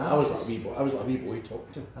wasn't for that. I was like a wee boy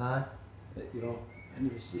talking to him. Aye. You know,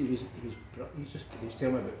 and he was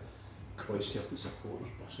telling me about Croy Celtic supporters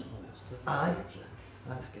busting on this. Aye.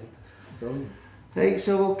 That's good. Brilliant. Right,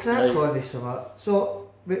 so we'll crack on with some.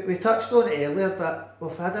 So we touched on it earlier, but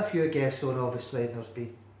we've had a few guests on, obviously, and there's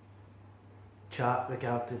been chat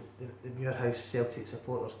regarding the Muirhouse Celtic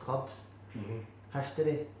Supporters Club's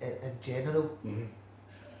history in general.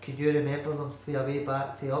 Can you remember them for your way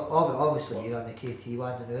back to, obviously you're on the KT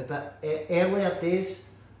one now, but earlier days,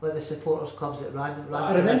 like the supporters clubs that ran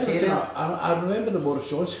I remember the Boris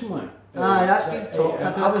Johnson one. That's been talked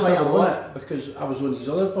about. I was never on it because I was on these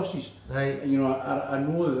other buses. Right. And, you know, I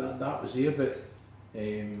know that was there, but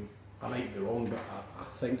I might be wrong, but I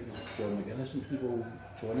think it was John McGuinness and people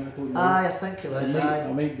joining. I don't know. I think it was.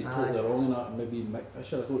 I might be totally wrong in that. Maybe Mick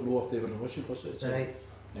Fisher. I don't know if they were in the wishing bus at the time. Right.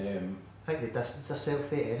 I think they distanced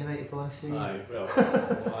themselves anyway, to be honest with you. Aye, well,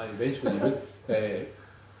 eventually you would.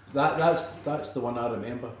 That's the one I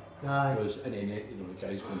remember. Aye. Was and then you know the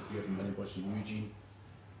guys going through from minibus in Eugene.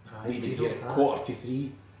 Leaving here at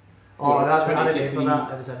 2:45. Oh, that's when I remember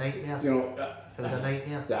that. It was a nightmare. You know, it was a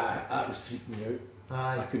nightmare. That was freaking me out.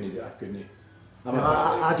 Aye. I couldn't.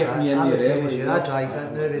 I get me in there early. I drive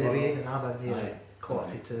in now with the rain, and I'm in there at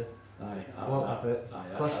 2:45. What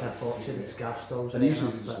about? Cost me a fortune at scarf stalls. And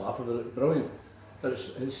usually just laugh about it. Brilliant.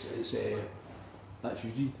 It's that's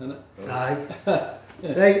Eugene, isn't it? Aye.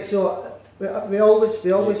 Right. So we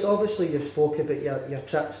always obviously you've spoke about your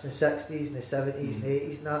trips in the 60s and the 70s and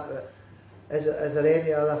 80s and that. But is there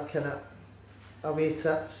any other kind of away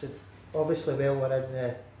trips? And obviously, we're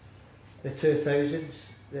in the 2000s.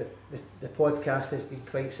 The podcast has been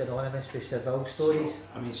quite synonymous with Seville stories.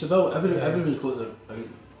 I mean, Seville. Everyone's got their.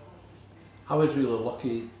 I was really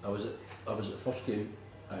lucky. I was at the first game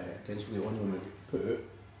against Leon when we put out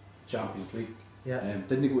Champions League.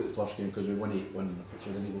 Didn't go to the first game because we won 8-1.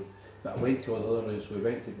 Unfortunately, didn't go. But I went to all the other rounds. So we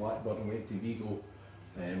went to Blackburn, went to Vigo,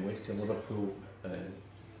 went to Liverpool,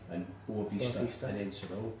 and Boa Vista, and then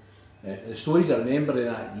Seville. The stories I remember in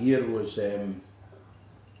that year was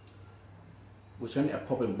was into a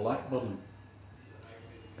pub in Blackburn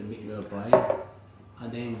and meeting with O'Brien,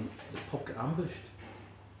 and then the pub got ambushed.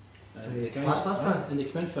 And the guys, and they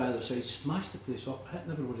came in from the other side, smashed the place up,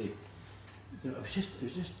 hitting everybody. You know, it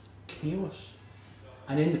was just chaos.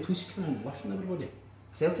 And then the police came in, lifting everybody.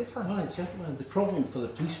 Celtic fan? Right, Celtic fan. The problem for the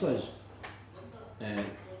police was,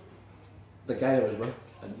 the guy I was with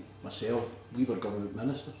and myself, we were government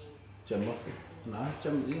ministers, Jim Murphy. And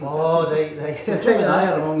Jim, right. Jim and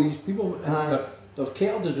I are among these people, and they've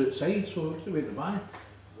kettled us outside, so we went to buy.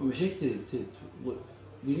 And we said to look,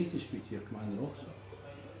 we need to speak to your commanding officer.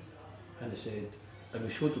 And they said, and we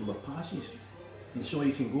showed them their passes. And they said,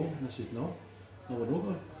 you can go. And I said, no, we're not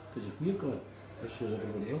going. Because if we're going, this shows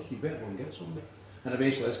everybody else, so you better go and get somebody. And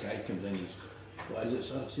eventually this guy comes in, he's, what is it,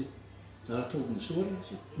 sir? I said, and I told him the story. I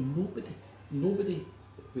said, nobody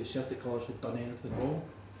with Celtic colours had done anything wrong.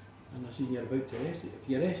 And I said, you're about to arrest it. If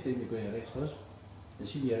you arrest them, you're going to arrest us. And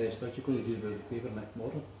see, you arrest us, you're going to do it with the paper next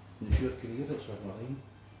morning. And it's your career that's on the line.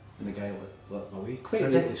 And the guy let him away. Quite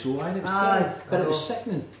rightly so, and it was terrible. But it was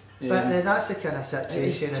sickening. But then that's the kind of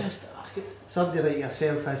situation. Somebody like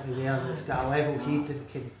yourself isn't there that's got a level head and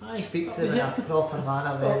can speak to them in a proper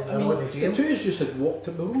manner, then they'll the jail. The two of us just had walked,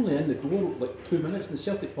 we were only in the door like 2 minutes, and the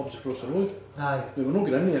Celtic pub's across the road. Aye. We were not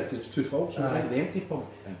going in there because it's too full, so we went the empty pub.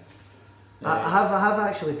 And, I have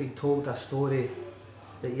actually been told a story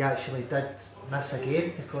that you actually did miss a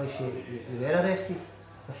game because you were arrested.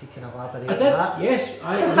 If you can elaborate on that. Yes,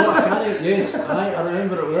 I can, yes, I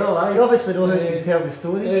remember it well. You obviously know who's been telling the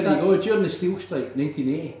stories. There you go, during the steel strike,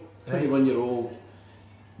 1980, 21-year-old,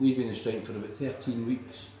 we'd been in strike for about 13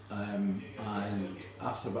 weeks, and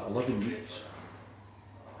after about 11 weeks,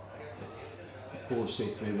 the police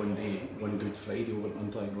said to me one day, one Good Friday over at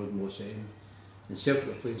Undyne Road in West End, and Celtic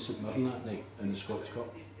were playing St Mirren that night in the Scottish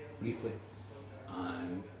Cup replay,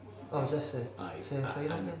 and was this the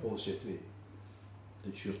semi-final? And the police said to me,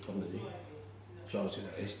 it's your turn today. So I was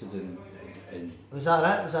arrested and was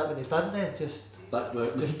that it? Was that what they done then?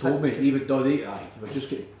 They told me, they were just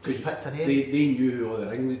getting, picked a name. They knew who all the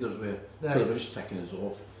ringleaders were, so they were just picking us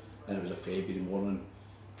off, and it was a February morning,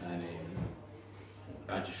 and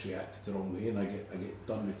I just reacted the wrong way, and I get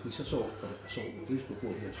done with police assault for assaulting the police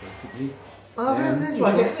before he assaulted me. Oh, so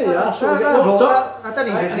I get there, so I get locked up. I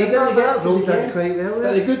didn't even read that, but that rolled down quite well.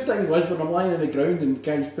 But the good thing was, when I'm lying on the ground and the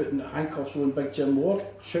guy's putting handcuffs on Big Jim Ward,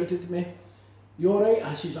 shouted to me, "You alright?"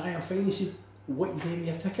 I says, "Aye, I'm fine." He said, "What, you gave me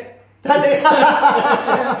your ticket?" Did he?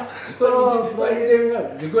 What are you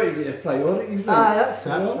doing? You've got to get your priorities right. Aye, that's it.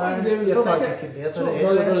 You gave me your not ticket. much you can do So about it.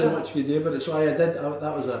 not really much you can do about it. So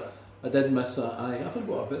I did miss that. I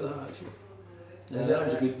forgot about that actually. That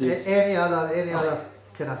was a good day. Any other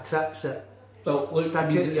kind of trips that look, stuck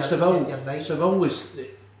out your mind? Seville was the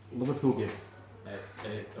Liverpool game.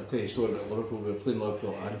 I'll tell you a story about Liverpool. We were playing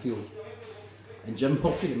Liverpool at Anfield, and Jim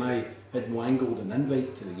Murphy and I had wangled an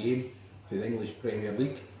invite to the game for the English Premier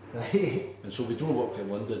League. Right. And so we drove up to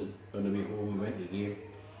London on the way home, we went to the game,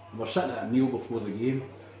 and we're sitting at a meal before the game,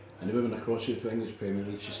 and the woman across the English Premier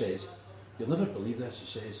League, she says, "You'll never believe this," she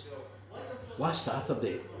says, "last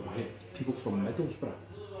Saturday we had people from Middlesbrough,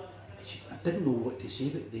 and I didn't know what to say,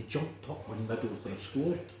 but they jumped up when Middlesbrough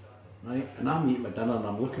scored, right? And I'm eating my dinner and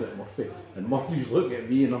I'm looking at Murphy, and Murphy's looking at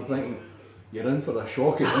me and I'm thinking, you're in for a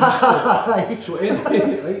shock at least." So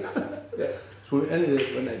anyway, right? So into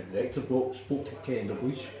the director box, spoke to Ken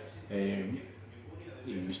Dalglish.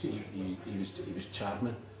 He was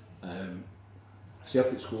charming.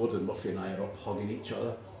 Celtic scored and Murphy and I are up hugging each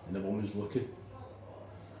other and the woman's looking.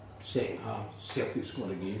 Second half, Celtic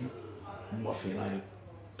scored again. Murphy and I are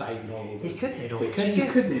diving all over. You couldn't know, You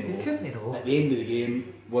couldn't know. know. At the end of the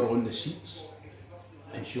game, we're on the seats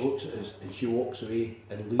and she looks at us and she walks away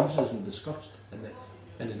and leaves us in disgust in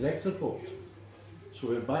the director box. So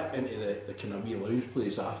we went back into the kind of wee lounge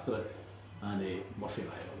place after it, and Murphy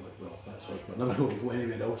and I were like, well, that's us, we're never going to go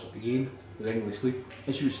anywhere else again with English League.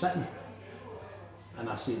 And she was sitting, and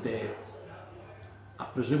I said, I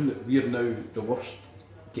presume that we're now the worst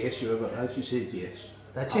guests you ever had. She said, yes,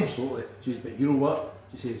 absolutely. She said, but you know what?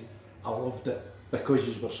 She says, I loved it because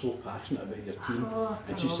you were so passionate about your team.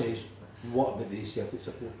 And she says, what about the Celtic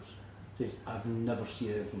supporters? She says, I've never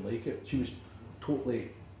seen anything like it. She was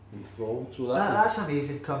totally enthralled. So that's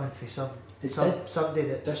amazing coming from somebody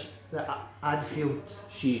that Anfield.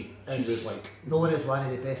 She was like known as one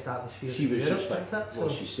of the best atmospheres. She was in just Europe, like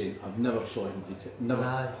what she's saying. I've never saw him like it.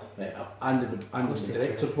 Never. And the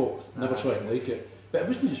director box never saw him like it. But it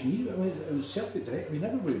wasn't just me. It was Celtic director. I mean,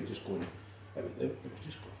 everybody was just going. It was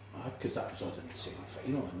just going mad because that was us in the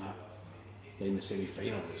semi-final, and that. Then the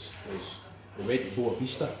semi-final was we went to Boa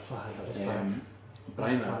Vista.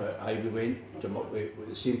 Brian, we went to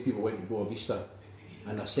the same people went to Boa Vista,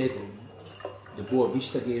 and I said the Boa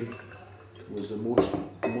Vista game was the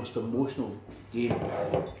most emotional game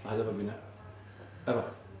I'd ever been at, ever.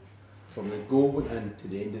 From the goal went in to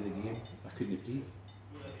the end of the game, I couldn't breathe.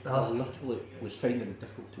 I literally was finding it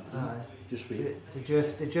difficult to breathe. Just wait. Did you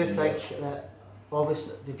think that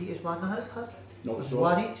obviously they beat us 1-0? No, it was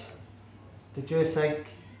one each. Did you think?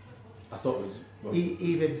 I thought it was well,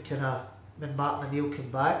 even kind of when Martin O'Neill came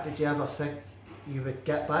back, did you ever think you would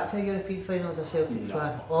get back to a European final as a Celtic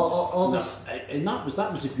fan? And that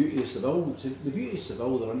was the beauty of Seville. The beauty of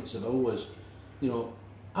Seville, the run at Seville was, you know,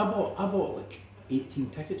 I bought like 18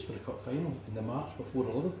 tickets for the cup final in the March before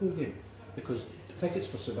the Liverpool game, because the tickets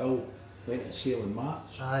for Seville went on sale in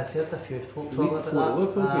March. I've heard a few folk the talk week about before that. the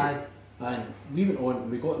Liverpool game, and we went on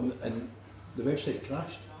and we got them, and the website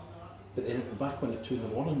crashed. But then it went back on at 2 in the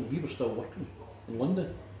morning. We were still working in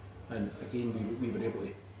London, and again we were able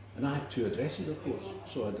to. And I had 2 addresses, of course.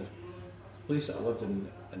 So I had the place that I lived in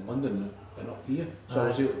London and up here. So I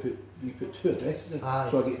was able to put 2 addresses in.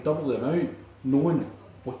 So I get double the amount, knowing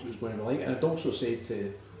what it was going to be like. And I'd also said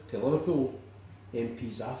to Liverpool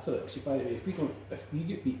MPs after it, by the way, if we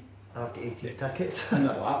get beat, I'll get 18 tickets. And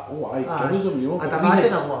they're like, oh aye, give us them, you know. I'd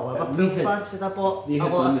imagine a lot of Liverpool fans had bought a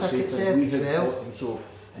lot of tickets there we as had well. bought them, so,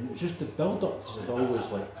 and it was just the build up to Seville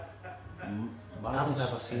was like madness. I've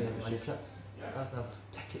never seen it like it.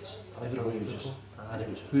 Tickets, everybody was just, and it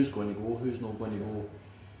was who's going to go, who's not going to go.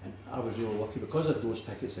 And I was really lucky because of those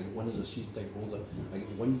tickets. I got one as a season ticket holder. I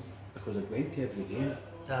got one because I went to every game.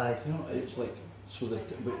 Aye. You know, it's like, so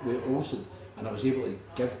that we also, and I was able to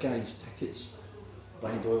give guys tickets.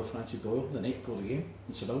 Brian Doyle, Frankie Doyle, the night before the game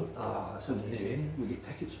in Seville. That's amazing. We get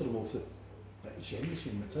tickets for them off the British Embassy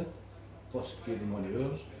in Madrid, plus gave them one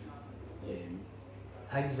of ours.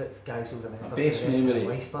 Things that guys will remember. My best memory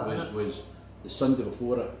life, was the Sunday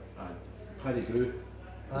before it, and Paddy Grew,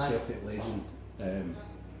 the Celtic legend. Paddy.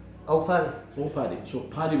 So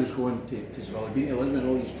Paddy was going to Seville. He'd been to Lisbon,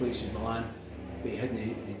 all these places, Milan, but he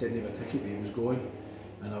didn't have a ticket, but he was going,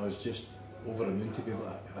 and I was just over the moon to be able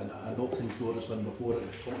to, and I knocked on his door the Sunday before it, I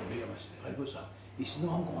was talking to him, I said, Paddy, what's that? He said, no,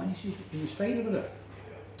 I'm going. He was fine about it.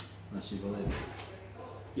 And I said, well then,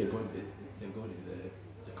 you're going to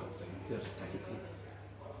the cup thing, there's a ticket for you.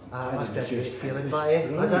 That must have been a great feeling by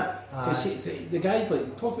you, was it? Because the guys,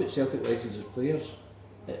 like, talk about Celtic legends as players,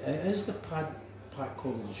 it is the Pat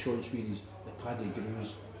Collins, the Sean Sweeney's, the Paddy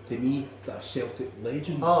Grews, to me, that are Celtic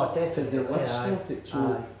legends. Oh, definitely. Because they live Celtic.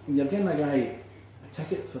 So when you're getting a guy a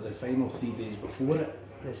ticket for the final 3 days before it,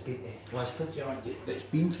 that's been to Lisbon. That's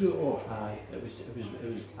been through it all. Aye. It was.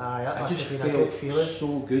 That I must just have been a felt good feeling.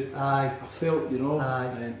 so good. Aye. I felt, you know,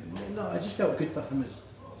 Aye. no, I just felt good for him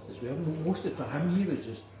as well. Most of it for him, he was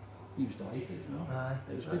delighted, you know. Aye.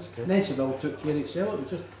 It was That's good. And then Seville took care of itself. It was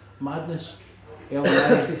just madness. Early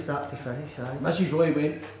life. From start to finish, aye. Mrs. Roy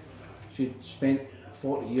went. She'd spent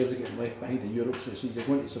 40 years of getting left behind in Europe, so she said, you're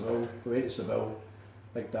going to Seville. We went to Seville.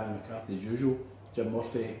 Big Dan McCarthy as usual. Jim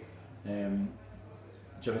Murphy.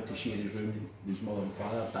 Jim went to share his room with his mother and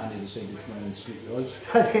father. Danny decided to come in and sleep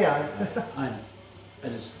with us. Yeah. And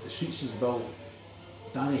in the streets of Seville,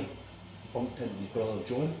 Danny bumped into his brother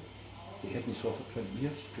John. He had me saw for 20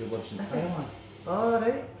 years, who lives in Thailand. Oh,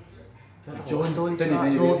 right. John didn't have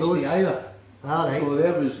anywhere to stay either. Right. So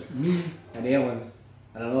there was me and Ellen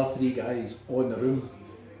and another 3 guys on the room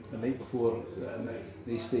the night before, and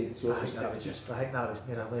they stayed. So I think that was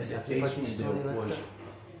more or less the everybody's best story. one was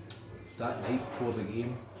that night before the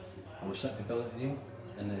game. I was sitting with Billy Dean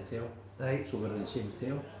in the hotel. Right. So we were in the same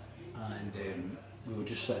hotel, and we were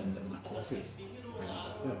just sitting having a coffee. And I was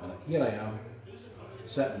like, wait a minute, here I am,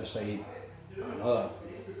 sitting beside another.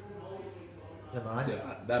 The man.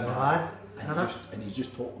 The man. And he's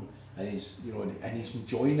just talking, and he's, you know, and he's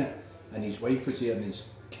enjoying it, and his wife was there, and his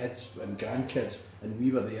kids and grandkids, and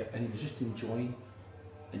we were there, and he was just enjoying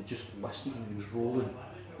and just listening. He was rolling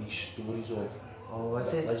these stories of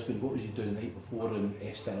Lisbon. What was he doing the night before in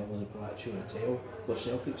Estin in the Palazzo Hotel where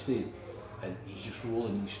Celtic stayed, and he's just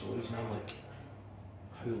rolling these stories, and I'm like,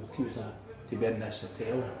 how lucky was that to be in this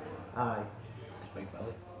hotel? Aye. It's Big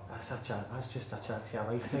Billy. That's just a chance of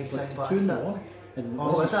a lifetime It's like thing. the 2 in the morning, and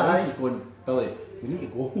Oh, Mrs. is it? Price is going, Billy, we need to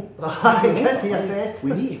go. Aye, get to your bed.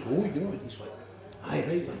 We need to go, you know. And he's like, aye,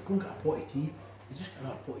 right, like, go and get a pot of tea. You just get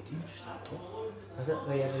another pot of tea and just start talking. Is it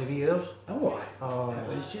right in the wee ears? Oh, aye. Oh,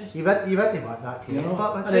 it was just, you wouldn't want that to you know,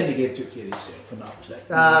 but and then the game took care of itself, and that was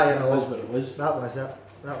it. Aye, you know. That was what it was. That was it.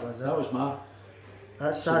 That was my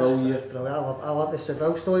Seville year. Brilliant. I love the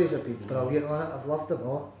Seville stories. Have been brilliant on it. I've loved them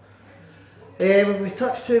all. Will we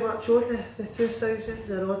touch too much on the 2000s,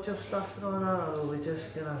 the Rodgers stuff and all that, or are we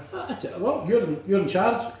just gonna... Well, you're in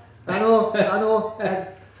charge. I know, and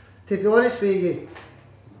to be honest with you,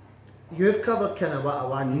 you've covered kind of what I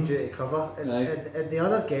wanted you to cover, and the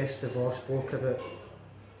other guests have all spoke about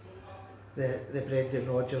the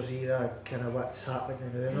Brendan Rodgers era and kind of what's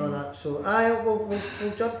happening now and all that. So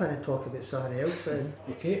we'll jump in and talk about something else.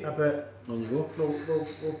 Okay. About on you go.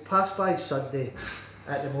 We'll pass by Sunday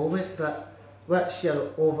at the moment, but what's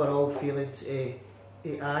your overall feelings?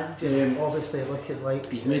 Ange, obviously looking like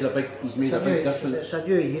he's made a big difference. It's a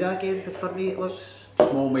new era again for me. It looks.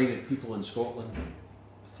 Small-minded people in Scotland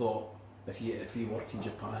thought if you worked in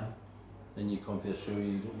Japan and you come to Australia,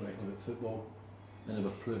 you don't know anything about football, and they were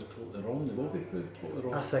proved totally wrong. They will be proved totally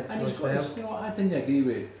wrong. I think and so he's as got well. his, I didn't agree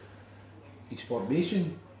with his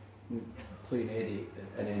formation, playing Eddie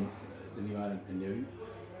and then the wee man in the out.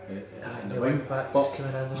 In the wing, but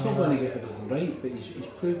he's not going to get everything right, but he's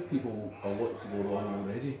proved a lot of people wrong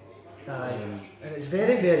already. And it's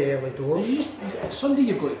very, very early doors. Sunday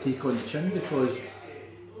you've got to take on the chin, because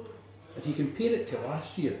if you compare it to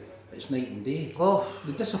last year, it's night and day. Oh.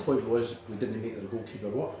 The disappointment was we didn't make the goalkeeper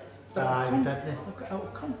work. Didn't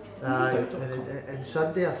It'll come. And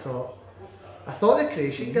Sunday I thought the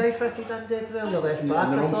Croatian guy fitted in dead well, the left back.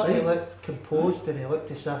 I thought he looked composed and he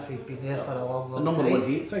looked as if he'd been there for a long The time. number one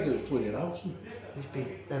hate figure was Tony Ralston. He's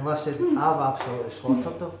been, and listen, I've absolutely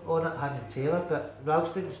slaughtered him on it, him and Taylor, but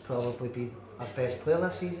Ralston's probably been our best player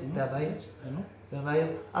this season, by miles. I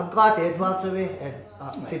know. I'm glad Edward's away, and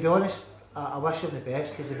to be honest, I wish him the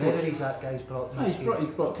best, because the memories that guy's brought me. He's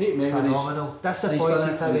brought great memories. Phenomenal.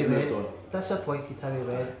 Disappointed how he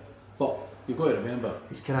went. But you've got to remember,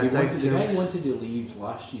 the guy wanted to leave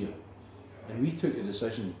last year, and we took the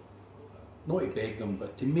decision not to beg them,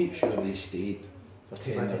 but to make sure they stayed for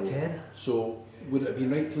 10 in a row. So would it have been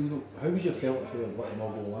right to leave them? How would you have felt if we had let them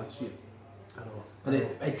all go last year? I know. And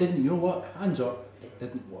it didn't. You know what? Hands up. It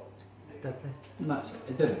didn't work. It didn't. And that's it.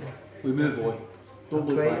 It didn't. We move on. Don't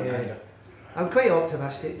look back anger. I'm quite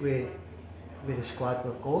optimistic with the squad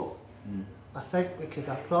we've got. I think we could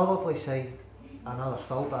have probably signed another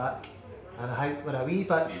full-back, and I think we're a wee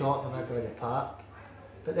bit short in the middle of the park.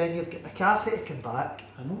 But then you've got McCarthy to come back.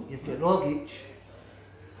 I know. You've got Rogic,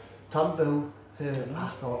 Turnbull, who I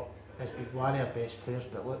thought has been one of our best players,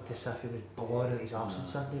 but looked as if he was blowing out his arse on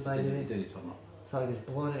Sunday. By the way, he didn't turn up. Thought he was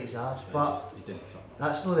blowing out his arse, but he didn't turn up.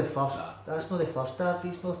 That's not the first. That's not the first derby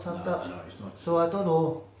he's not turned up. No, he's not. So I don't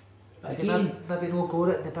know. Again, maybe no go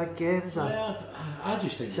at the big games. I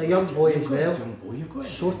just think he's a young boy as well. You've got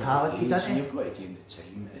so talented, isn't he? You've got to give him the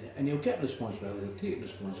time, and he'll get responsibility. He'll take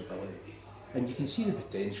responsibility, and you can see the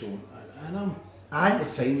potential. And I'm fine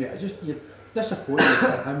with it. I just you're disappointed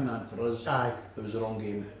for him and for us. Aye. It was the wrong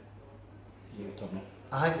game. You turn up.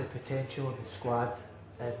 I think the potential in the squad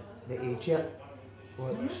and the age yet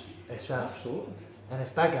looks absolutely. And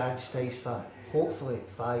if Big Ange stays for hopefully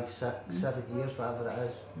 5, 6, 7 years, whatever it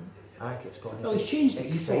is, I think it's going to be he's changed the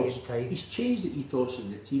exciting ethos. time. He's changed the ethos of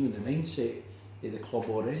the team and the mindset of the club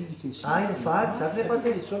already. You can see. The fans,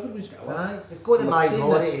 everybody. So everybody's got a laugh. They've got the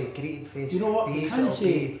minority greeting face. You know what? You can't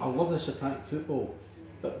say I love this attack football,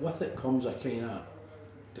 but with it comes a kind of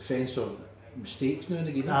defensive mistakes now and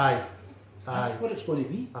again. That's what it's going to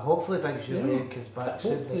be. Hopefully Big Julien comes back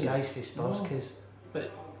soon, the guys for Spurs, because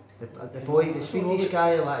the boy, the Swedish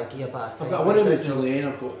guy, will like to gear back. I've got a worry about Julien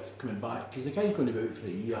I've got coming back, because the guy's going to be out for a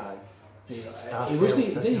year. He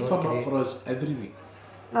didn't turn up for us every week.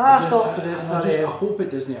 I thought I hope it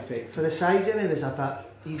doesn't affect. For the size of him, he was a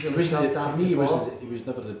bit easily shoved after the ball. He was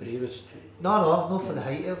never the bravest. No, for the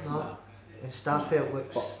height of him, no. And Starfelt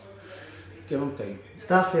looks... Give him time.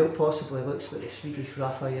 Starfelt possibly looks like the Swedish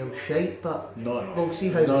Raphael Scheidt, but we'll see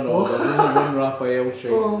how we go. No, there's only one Raphael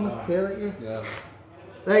Scheidt. I'm telling you. Yeah.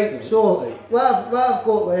 Right, so what I've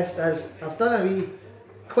got left is I've done a wee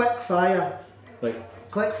quick fire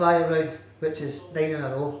round, which is 9 in a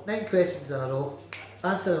row, 9 questions in a row.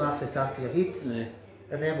 Answer them off the top of your head,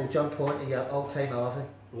 and then we'll jump on to your all-time 11.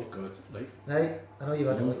 Oh God, Right, I know you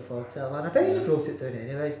wouldn't look forward to that one. I bet you've wrote it down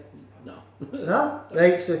anyway. No. No?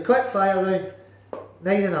 Right, so quick fire round,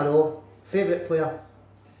 9 in a row. Favourite player?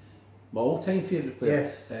 My all-time favourite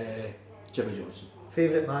player? Yes. Jimmy Johnson.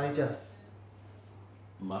 Favourite manager?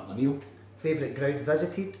 Martin O'Neill. Favourite ground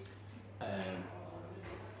visited?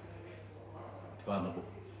 Barnable.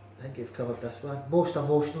 I think you've covered this one. Most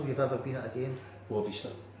emotional you've ever been at a game?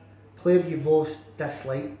 Obviously. Player you most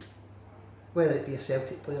disliked? Whether it be a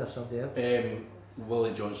Celtic player or somebody else?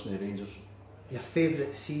 Willie Johnson of Rangers. Your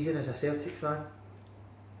favourite season as a Celtic fan?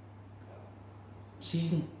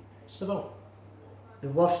 Season? Civil. The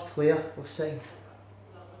worst player we've signed?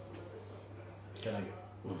 can I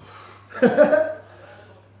get...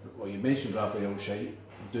 Well, you mentioned Raphael Shite,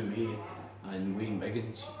 Dewey and Wayne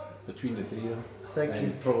Biggins, between the three of them. I think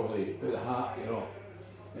and probably out of the hat, you know,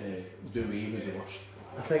 Dewey was the worst.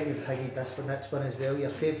 I think you've higgled this one, next one as well. Your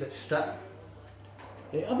favourite strip?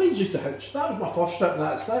 I mean, just the hooks. That was my first strip.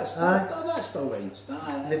 That's still right.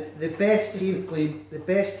 The best team, the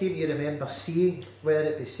best team you remember seeing, whether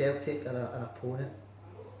it be Celtic or an opponent.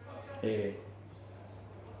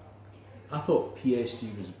 I thought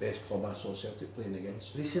PSG was the best club I saw Celtic playing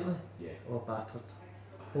against. Recently? Yeah. Or battered.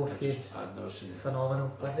 Both games. I'd never seen it.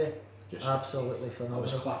 Phenomenal, weren't they? Just, absolutely phenomenal. I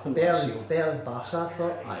was clapping like a seal. Better than Barca, I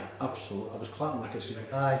thought. Aye, absolutely. I was clapping like a seal.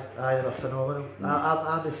 Aye, they were phenomenal.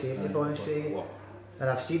 I had the same, to be honest with you. And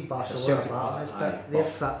I've seen Barcelona batters, but their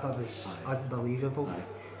football was unbelievable. Aye.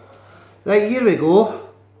 Right, here we go.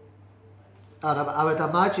 And I would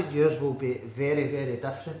imagine yours will be very, very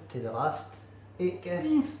different to the last 8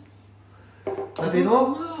 guests. Maybe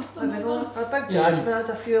not. I think Jasmine had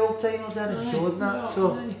a few old timers there and enjoyed that.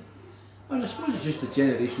 So. Well, I suppose it's just the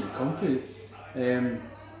generation that come through.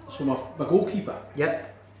 So my goalkeeper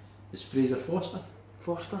is Fraser Foster.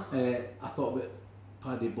 I thought about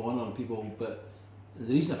Paddy Bonner and people, but the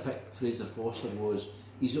reason I picked Fraser Foster was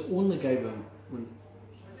he's the only guy when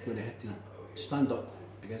he had to stand up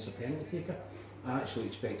against a penalty taker, I actually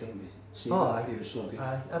expected him to save it. He was so good.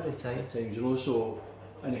 Every time. At times, you know, so...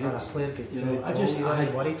 And he had, a player gets you know, I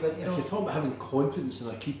had worried, if you're talking about having confidence in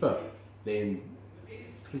a keeper, then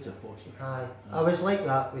Fraser Foster. I was like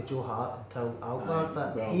that with Joe Hart until Altmar,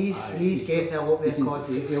 but he's gave me a lot more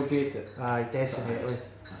confidence. He'll get it. Definitely.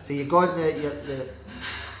 So you got the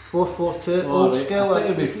 4-4-2 old school. I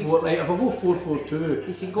think it'll be 4. Right, if I go 4-4-2,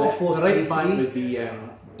 you can go 4-3-3. The right back would be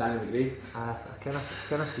Danny McGrain. I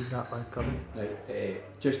kind of seen that one coming.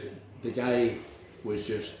 Right, just the guy was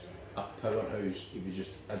just a powerhouse. He was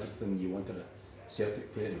just everything you wanted a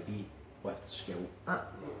Celtic player to be with skill.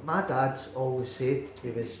 My dad's always said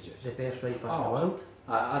he was the best right back in the world.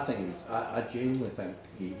 I think he was. I genuinely think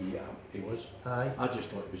he was. I just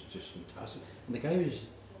thought it was just fantastic. And the guy was,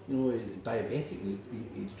 you know, diabetic. He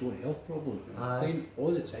had own health problems. He was playing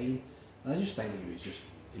all the time, and I just think he was just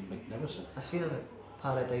magnificent. I seen him at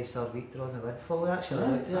Paradise our week on the Windfall.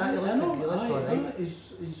 Actually, he looked alright.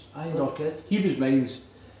 He's not good. He was mine's.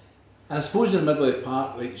 And I suppose in the middle of the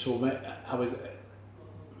park, right, so I would...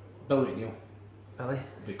 Billy McNeil. Billy?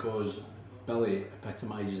 Because Billy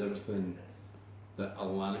epitomises everything that a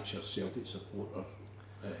Lanarkshire Celtic supporter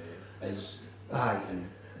is. And,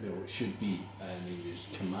 you know, should be. And he was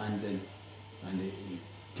commanding, and he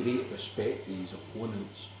great respect to his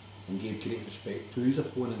opponents, and gave great respect to his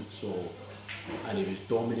opponents, so... And he was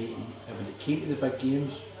dominating, and when it came to the big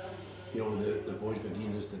games, you know, the Boys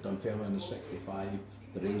Vodinas, the Dunfermline in the 65,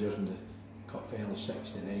 the Rangers in the Cup final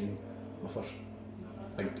 69, my first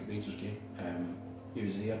big Rangers game, he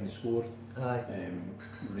was there and he scored.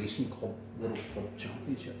 Racing Club, World Club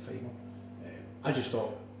Championship final. I just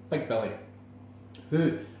thought, Big Billy,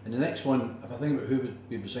 who, and the next one, if I think about who would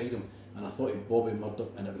be beside him, and I thought of Bobby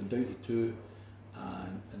Murdoch, and it went down to 2,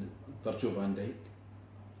 and Virgil van Dijk.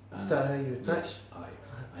 Is that how you would pick?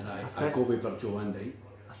 And I go with Virgil van Dijk.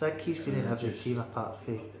 I think he's been in every team apart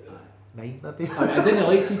from mine, maybe. I didn't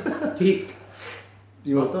like to take,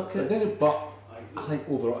 you know, Murdoch, I didn't, but I think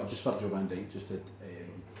overall, just Virgil van Dijk just did.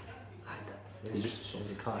 He's just a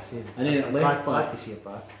solid class. And then at left back, glad to see it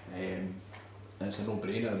back. It's a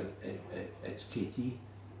no-brainer. It's KT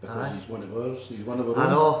because he's one of ours. He's one of our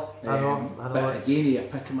own. I know. But again, he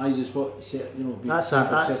epitomises what you know. That's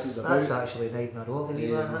actually 9 in a row.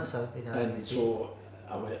 And so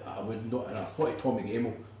I would not. And I thought of Tommy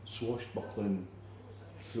Gemmell, swashbuckling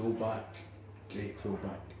fullback, great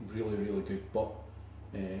fullback, really, really good. But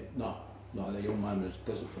no, the young man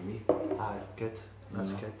does it for me. Good.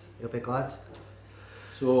 That's good. You'll be glad.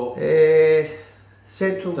 So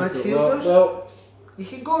central midfielders. Well, you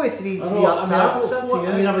can go with 3-3 up top.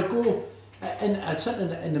 I would go. I'd sit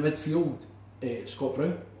in the midfield, Scott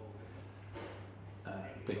Brown,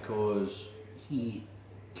 because he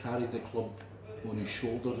carried the club on his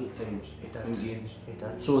shoulders at times in games. He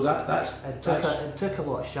did. So that's took a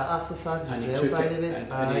lot of shit off the fans and as well, by the way.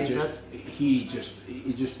 And he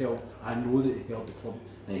just held. I know that he held the club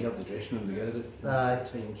and he held the dressing room together at that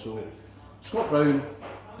time. So Scott Brown,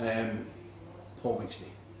 Paul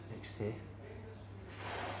McStay.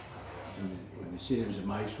 When they say he was a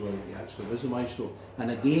maestro, he actually was a maestro.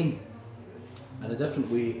 And again, in a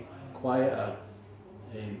different way, quieter,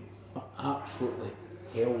 but absolutely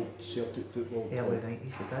held Celtic football early 90s,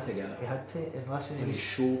 he did. Together. He had to, and listen, on his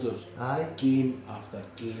shoulders, game after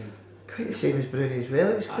game. Quite the same as Bruni as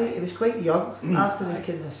well. He was quite young after the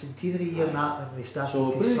kind of centenary year and that when we started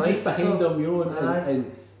So to Bruni slide. just behind him, you know,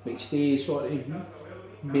 and McStay sort of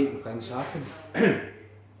making things happen.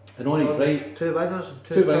 And on his right, two wingers and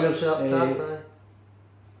two wingers. up top,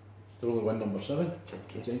 They're only one number 7,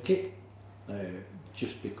 Jinky. Jinky.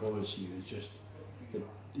 Just because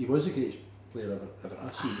he was the greatest player ever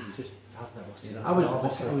I've seen. He just, I've never seen him. I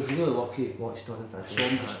was really lucky. Watched on the I video. saw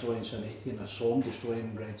him destroying Cincinnati and I saw him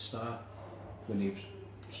destroying Red Star when he was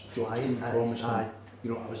Johnston promised him.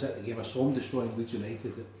 You know, I was at the game. I saw him destroying Leeds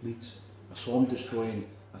United at Leeds. I saw him destroying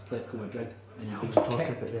Atletico Madrid, and he was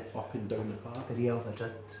kicked up and down the park. The Real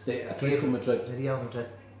Madrid. The Atletico Madrid. The Real Madrid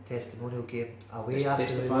testimonial game away Di after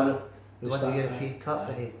Stefano. we won the European Cup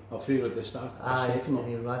and he Alfredo Di Stefano. and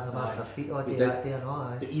he ran them off their feet all day We that did. day and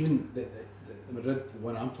all. But even the Madrid, the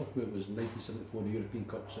one I'm talking about was 1974 European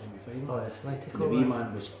Cup semi-final. Oh, the Atletico. And the wee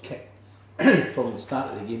man was kicked from the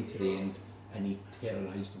start of the game to the end, and he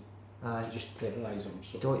terrorised them. Aye. He just terrorised them.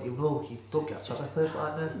 So You don't get some players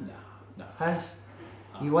like that now. nah.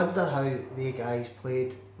 You wonder how they guys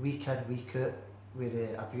played week in, week out with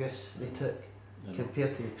the abuse they took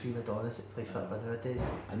compared to the prima donnas that play football nowadays.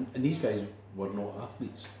 And these guys were not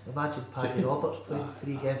athletes. Imagine Paddy Roberts playing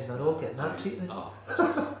 3 games in a row getting that treatment.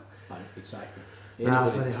 Exactly. Nah,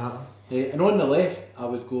 Anybody. very hard. And on the left, I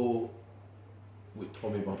would go with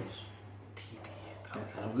Tommy Burns.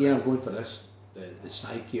 And again, I'm going for this, the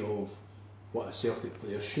psyche of what a Celtic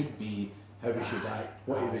player should be, how he should act,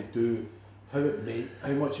 what he would do, how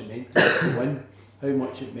much it meant to him to win, how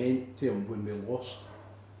much it meant to him when we lost.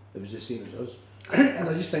 It was the same as us. And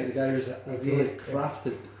I just think the guy was a really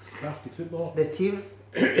crafty footballer. The team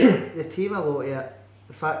a lot of it,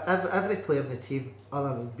 in fact, every player in the team,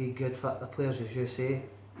 other than being good for the players, as you say,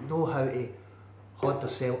 know how to hold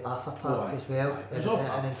themselves off a park as well,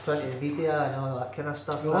 and in front of the media and all that kind of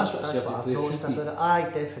stuff. Well, that's what what Celtic I've players noticed should be. about it. Aye,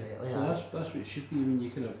 definitely. So that's what it should be. When you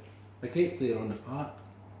kind of a great player on the park,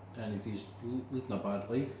 and if he's leading a bad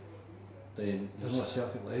life, then he's not a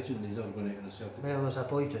Celtic legend. He's never going to get a Celtic. Well, there's a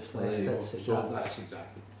boy just left. So that's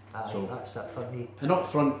exactly. Aye, so that's it for me. and up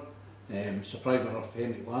front, surprisingly enough,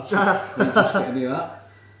 Henrik Larsson didn't just get any of that.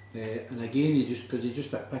 And again, because he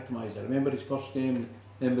just epitomised. I remember his first game,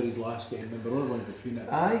 remember his last game, remember all the ones between it.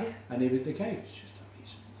 Aye. And the guy was just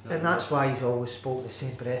amazing. And that's why he's always spoke the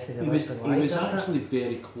same breath of the He was Lisbon actually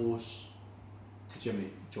very close to Jimmy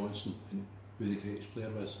Johnson and who the greatest player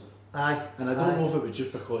was. Aye. And I don't know if it was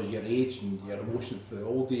just because your age and your emotion for the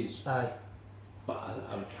old days. Aye. But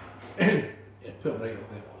it put him right up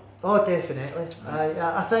there. Oh, definitely.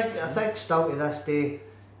 I think still to this day,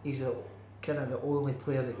 he's the only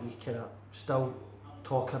player that we kind of still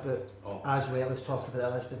talk about as well as talk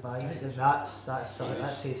about the Lisbon Mines. And that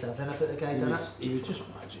says everything about the guy, doesn't it? He was just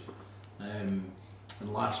magic. And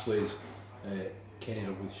lastly is Kenny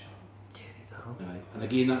Dalglish. And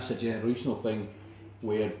again, that's a generational thing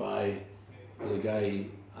whereby the guy,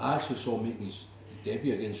 I actually saw him making his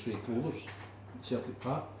debut against Ray Fowlers at Celtic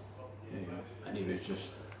Park, and he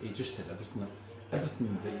just had everything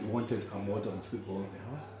that you wanted a modern footballer to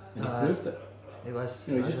have, and he proved it. He was.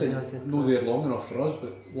 He just didn't know there long enough for us,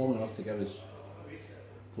 but long enough to give us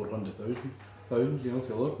 £400,000, for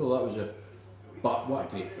Liverpool. That was it. But what a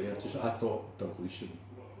great player! I thought Dalglish.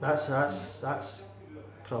 That's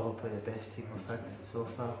probably the best team we've had so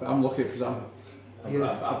far. But I'm lucky because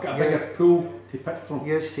I've got a bigger pool to pick from.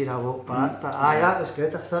 You've seen a look back, but that was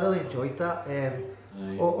good. I thoroughly enjoyed that.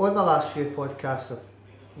 On the last few podcasts,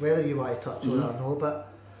 whether you want to touch on it or no, but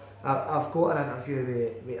I've got an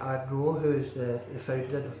interview with Anne Rowe, who's the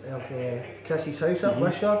founder of Chrissy's House at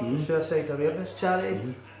Wishaw, Suicide Awareness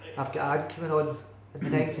Charity. I've got Anne coming on the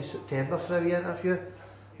 9th of September for a wee interview.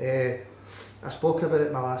 I spoke about it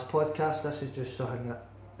in my last podcast. This is just something that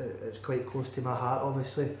it's quite close to my heart,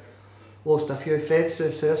 obviously. Lost a few friends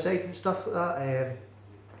through suicide and stuff like that.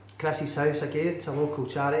 Chrissy's House, again, it's a local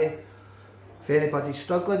charity. If anybody's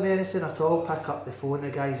struggling with anything at all, pick up the phone.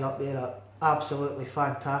 The guys up there are absolutely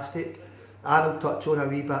fantastic. I'll touch on a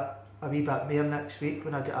wee bit more next week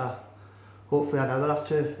when I get hopefully an hour or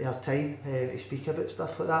two of time to speak about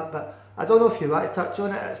stuff like that. But I don't know if you want to touch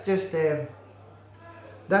on it. It's just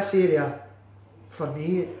this area, for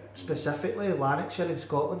me specifically, Lanarkshire in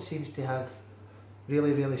Scotland seems to have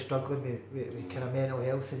really struggling with kind of mental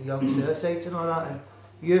health and young suicides and all that. And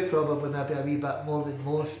you probably maybe a wee bit more than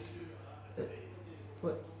most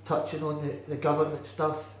touching on the government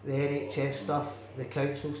stuff, the NHS stuff, the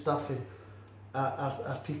council stuff, and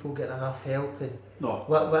are people getting enough help? And no.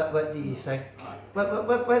 What do you think?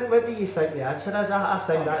 What do you think the answer is? I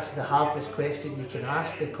think that's the hardest question you can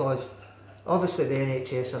ask, because obviously the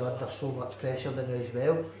NHS are under so much pressure now as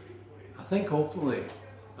well. I think ultimately,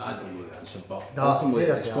 I don't know the answer, but No, ultimately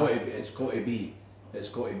neither it's do got I. to be, it's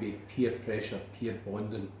got to be peer pressure, peer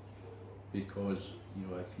bonding, because you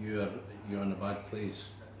know if you're in a bad place,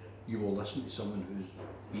 you will listen to someone who's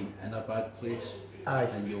been in a bad place, Aye.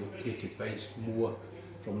 and you'll take advice more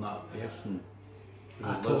from that person who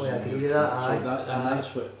I lives totally in agree your with that, place. aye, So that, aye. and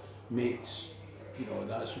that's what makes, you know,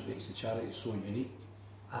 that's what makes the charity so unique.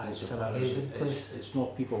 Aye, it's Insofar an as amazing place. it's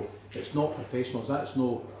not people, it's not professionals. That's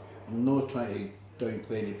no, I'm not trying to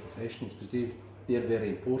downplay any professionals because they're very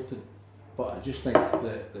important. But I just think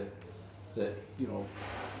that you know,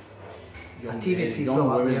 A team of people young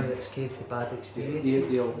up there women, that's came for bad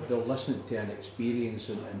experiences. they'll listen to an experience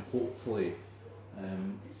and hopefully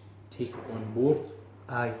take it on board.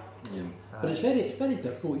 Aye. But it's very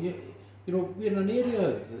difficult. You know, we're in an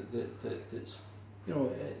area that's, you know,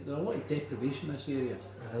 there's a lot of deprivation in this area,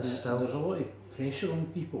 There is and still. there's a lot of pressure on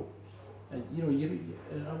people, and you know,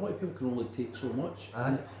 and a lot of people can only take so much,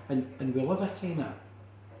 Aye. and we live a kind of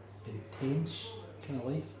intense kind of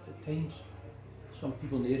life at times. Some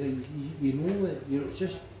people in the area, you know that, you know, it's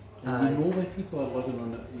just, and Aye. you know when people are living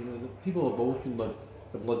on it. You know, the people have always been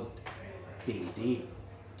have lived day to day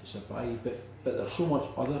to survive, but there's so much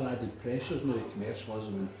other added pressures now,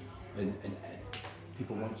 commercialism and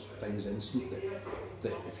people want things instant,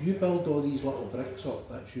 that if you build all these little bricks up,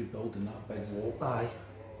 that's you building that big wall. Aye.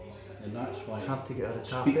 And that's why Just have to get out of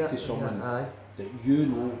speak tap to it, someone yeah, aye. that you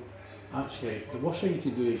know. Actually, the worst thing you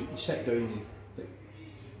can do is you sit down,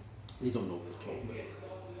 they don't know what they're talking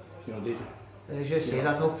about. You know, they do. As you say,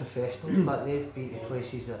 they're no professionals, but they've been to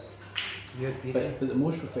places that you've been to. But the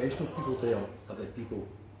most professional people there are the people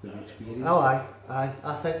who've experienced. Oh aye, aye,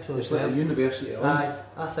 I think so It's as like well. a university of life.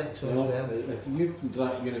 Aye, I think so You as know, well. if you've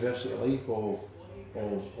that university life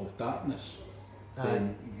of darkness,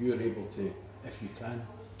 then you're able to, if you can,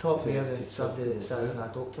 Talk to- more to than somebody talk that's through. in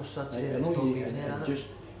a doctor's surgery I that's know not you, been and there, innit? just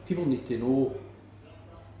people need to know.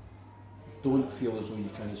 Don't feel as though you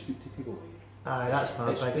can't speak to people. Aye, that's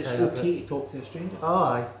my It's, big it's thing. okay to talk to a stranger. Oh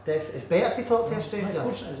aye, it's better to talk to a stranger. Of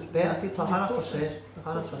course it is. Better to talk, Of course it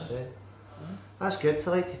 100%, is. 100%. That's good. I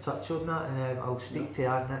like to touch on that, and I'll speak to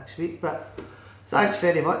Anne next week. But thanks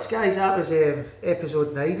very much, guys. That was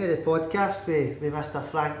episode 9 of the podcast with Mr.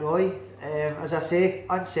 Frank Roy. As I say,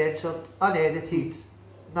 uncensored, unedited,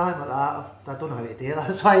 nothing like that. I don't know how to do it.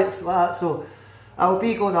 That's why it's like that. So I'll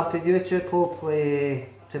be going up on YouTube hopefully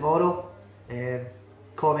tomorrow.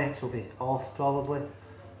 Comments will be off probably.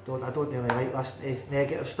 I don't really like listening to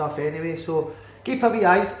negative stuff anyway. So keep a wee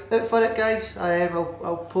eye out for it, guys.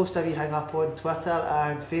 I'll post a wee hang up on Twitter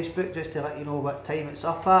and Facebook just to let you know what time it's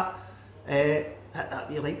up at. Hit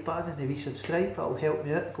that wee like button and the wee subscribe. It'll help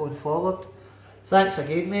me out going forward. Thanks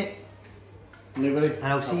again, mate. Anybody? And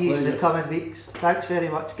I'll see you in the coming weeks. Thanks very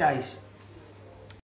much, guys.